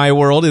in my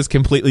world is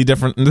completely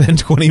different than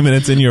 20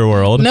 minutes in your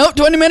world. Nope,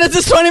 20 minutes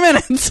is 20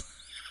 minutes.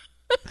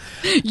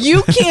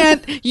 You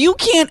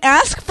can't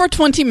ask for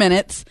 20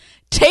 minutes,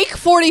 take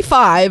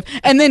 45,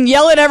 and then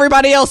yell at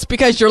everybody else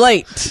because you're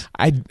late.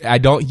 I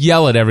don't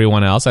yell at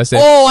everyone else. I say,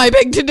 "Oh, I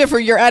beg to differ.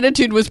 Your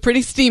attitude was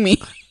pretty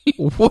steamy."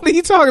 What are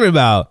you talking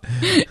about?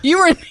 You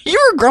were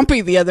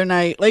grumpy the other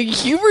night.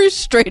 Like, you were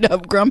straight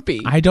up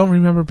grumpy. I don't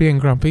remember being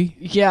grumpy.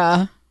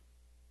 Yeah.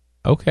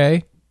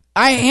 Okay.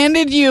 I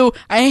handed you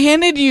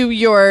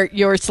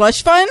your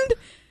slush fund,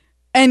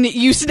 and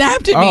you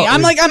snapped at me.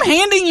 I'm like, I'm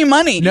handing you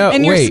money,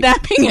 and you're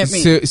snapping at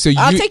me. So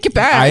I'll take it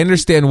back. I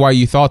understand why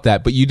you thought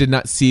that, but you did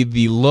not see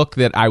the look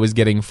that I was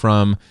getting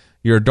from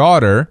your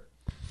daughter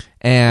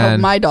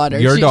and my daughter.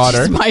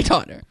 She's my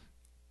daughter,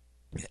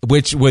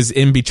 which was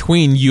in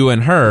between you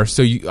and her.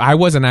 So I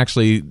wasn't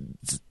actually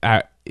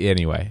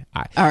anyway.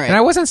 All right, and I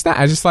wasn't.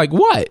 I was just like,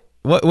 what?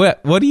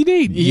 What do you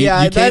need?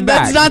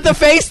 That's not the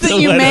face that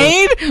you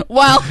made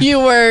while you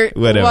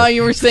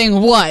were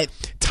saying what.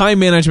 Time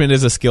management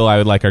is a skill I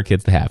would like our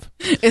kids to have.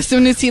 As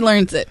soon as he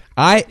learns it,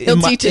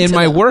 he'll teach it in to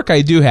my them. work.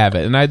 I do have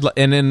it,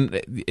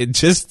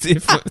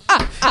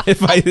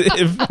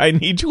 if I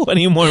need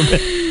 20 more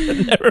minutes,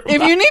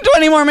 if you need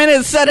 20 more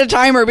minutes, set a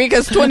timer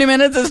because 20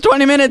 minutes is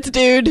 20 minutes,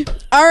 dude.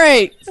 All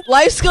right.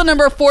 Life skill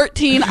number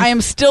 14. I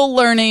am still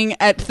learning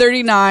at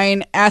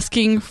 39,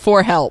 asking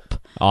for help.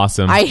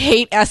 Awesome. I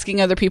hate asking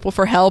other people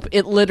for help.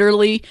 It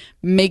literally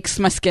makes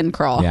my skin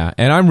crawl. Yeah.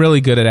 And I'm really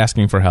good at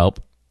asking for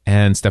help.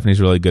 And Stephanie's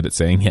really good at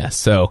saying yes.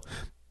 So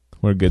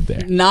we're good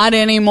there. Not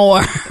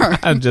anymore.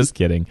 I'm just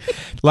kidding.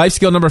 Life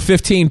skill number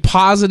 15,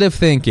 positive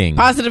thinking.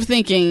 Positive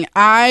thinking.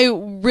 I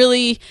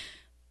really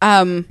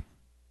am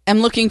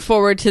looking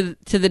forward to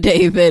the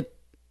day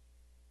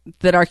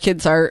that our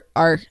kids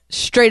are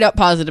straight up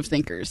positive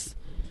thinkers.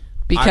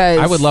 Because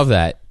I would love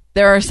that.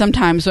 There are some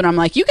times when I'm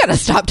like, you got to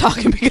stop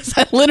talking because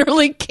I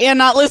literally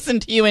cannot listen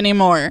to you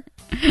anymore.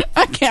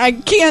 I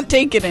can't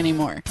take it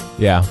anymore.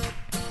 Yeah.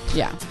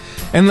 Yeah.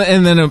 And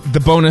then the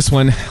bonus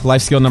one,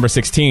 life skill number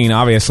 16,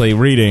 obviously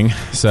reading.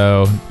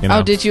 So,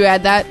 Oh, did you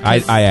add that?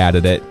 I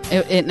added it.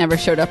 It never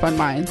showed up on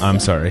mine. So. I'm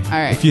sorry. All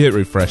right. If you hit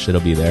refresh,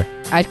 it'll be there.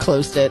 I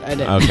closed it. I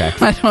didn't. Okay.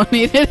 I don't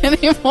need it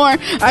anymore.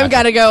 Gotcha. I've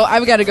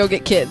got to go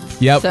get kids.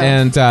 Yep. So.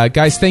 And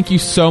guys, thank you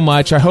so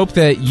much. I hope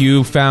that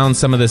you found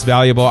some of this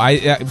valuable.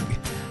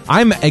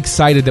 I'm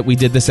excited that we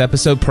did this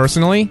episode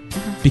personally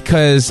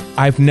because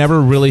I've never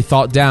really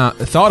thought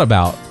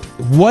about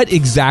what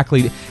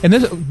exactly, and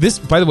this,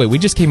 by the way, we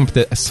just came up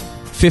with this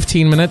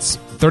 15 minutes,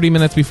 30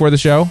 minutes before the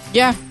show.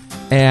 Yeah.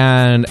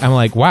 And I'm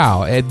like,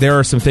 wow, there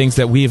are some things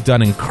that we have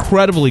done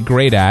incredibly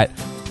great at,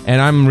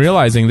 and I'm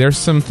realizing there's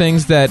some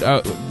things that,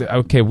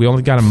 okay, we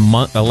only got a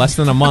month, less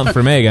than a month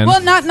for Megan.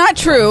 Well, not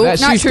true.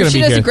 Not true. She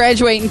doesn't here.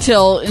 Graduate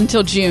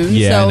until June.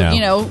 Yeah,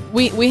 so,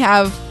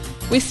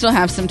 we still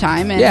have some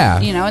time, and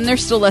yeah. And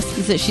there's still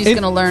lessons that she's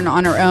going to learn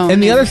on her own.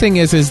 And the other thing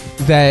is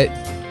that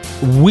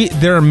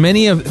there are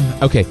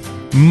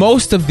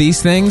most of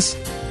these things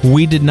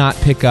we did not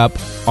pick up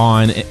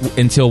on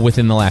until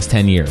within the last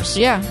 10 years.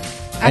 Yeah,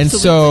 absolutely. And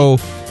so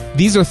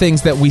these are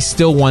things that we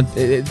still want.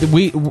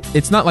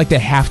 It's not like they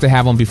have to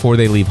have them before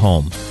they leave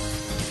home.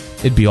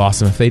 It'd be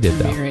awesome if they did,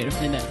 though. It'd be great if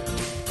they did.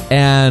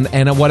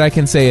 And what I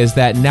can say is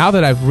that now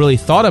that I've really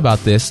thought about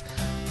this,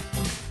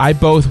 I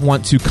both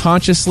want to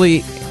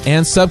consciously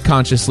and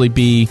subconsciously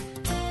be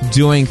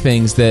doing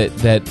things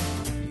that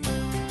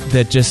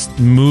just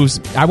moves.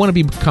 I want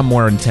to become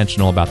more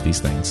intentional about these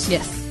things.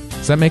 Yes.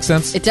 Does that make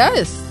sense? It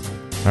does.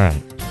 All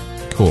right.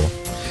 Cool.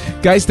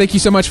 Guys, thank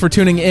you so much for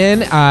tuning in.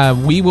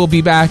 We will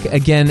be back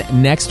again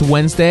next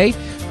Wednesday.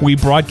 We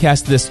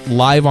broadcast this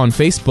live on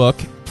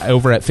Facebook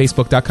over at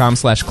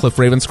facebook.com/Cliff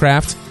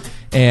Ravenscraft.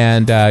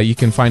 And you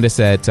can find us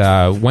at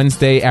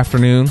Wednesday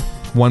afternoon,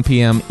 1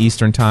 p.m.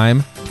 Eastern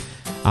Time.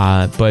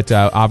 But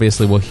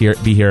obviously we'll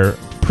be here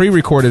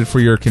pre-recorded for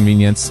your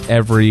convenience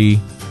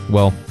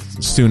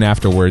soon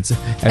afterwards.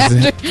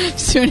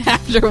 Soon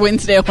after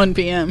Wednesday at 1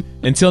 p.m.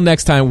 Until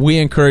next time, we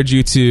encourage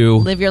you to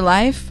live your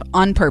life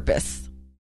on purpose.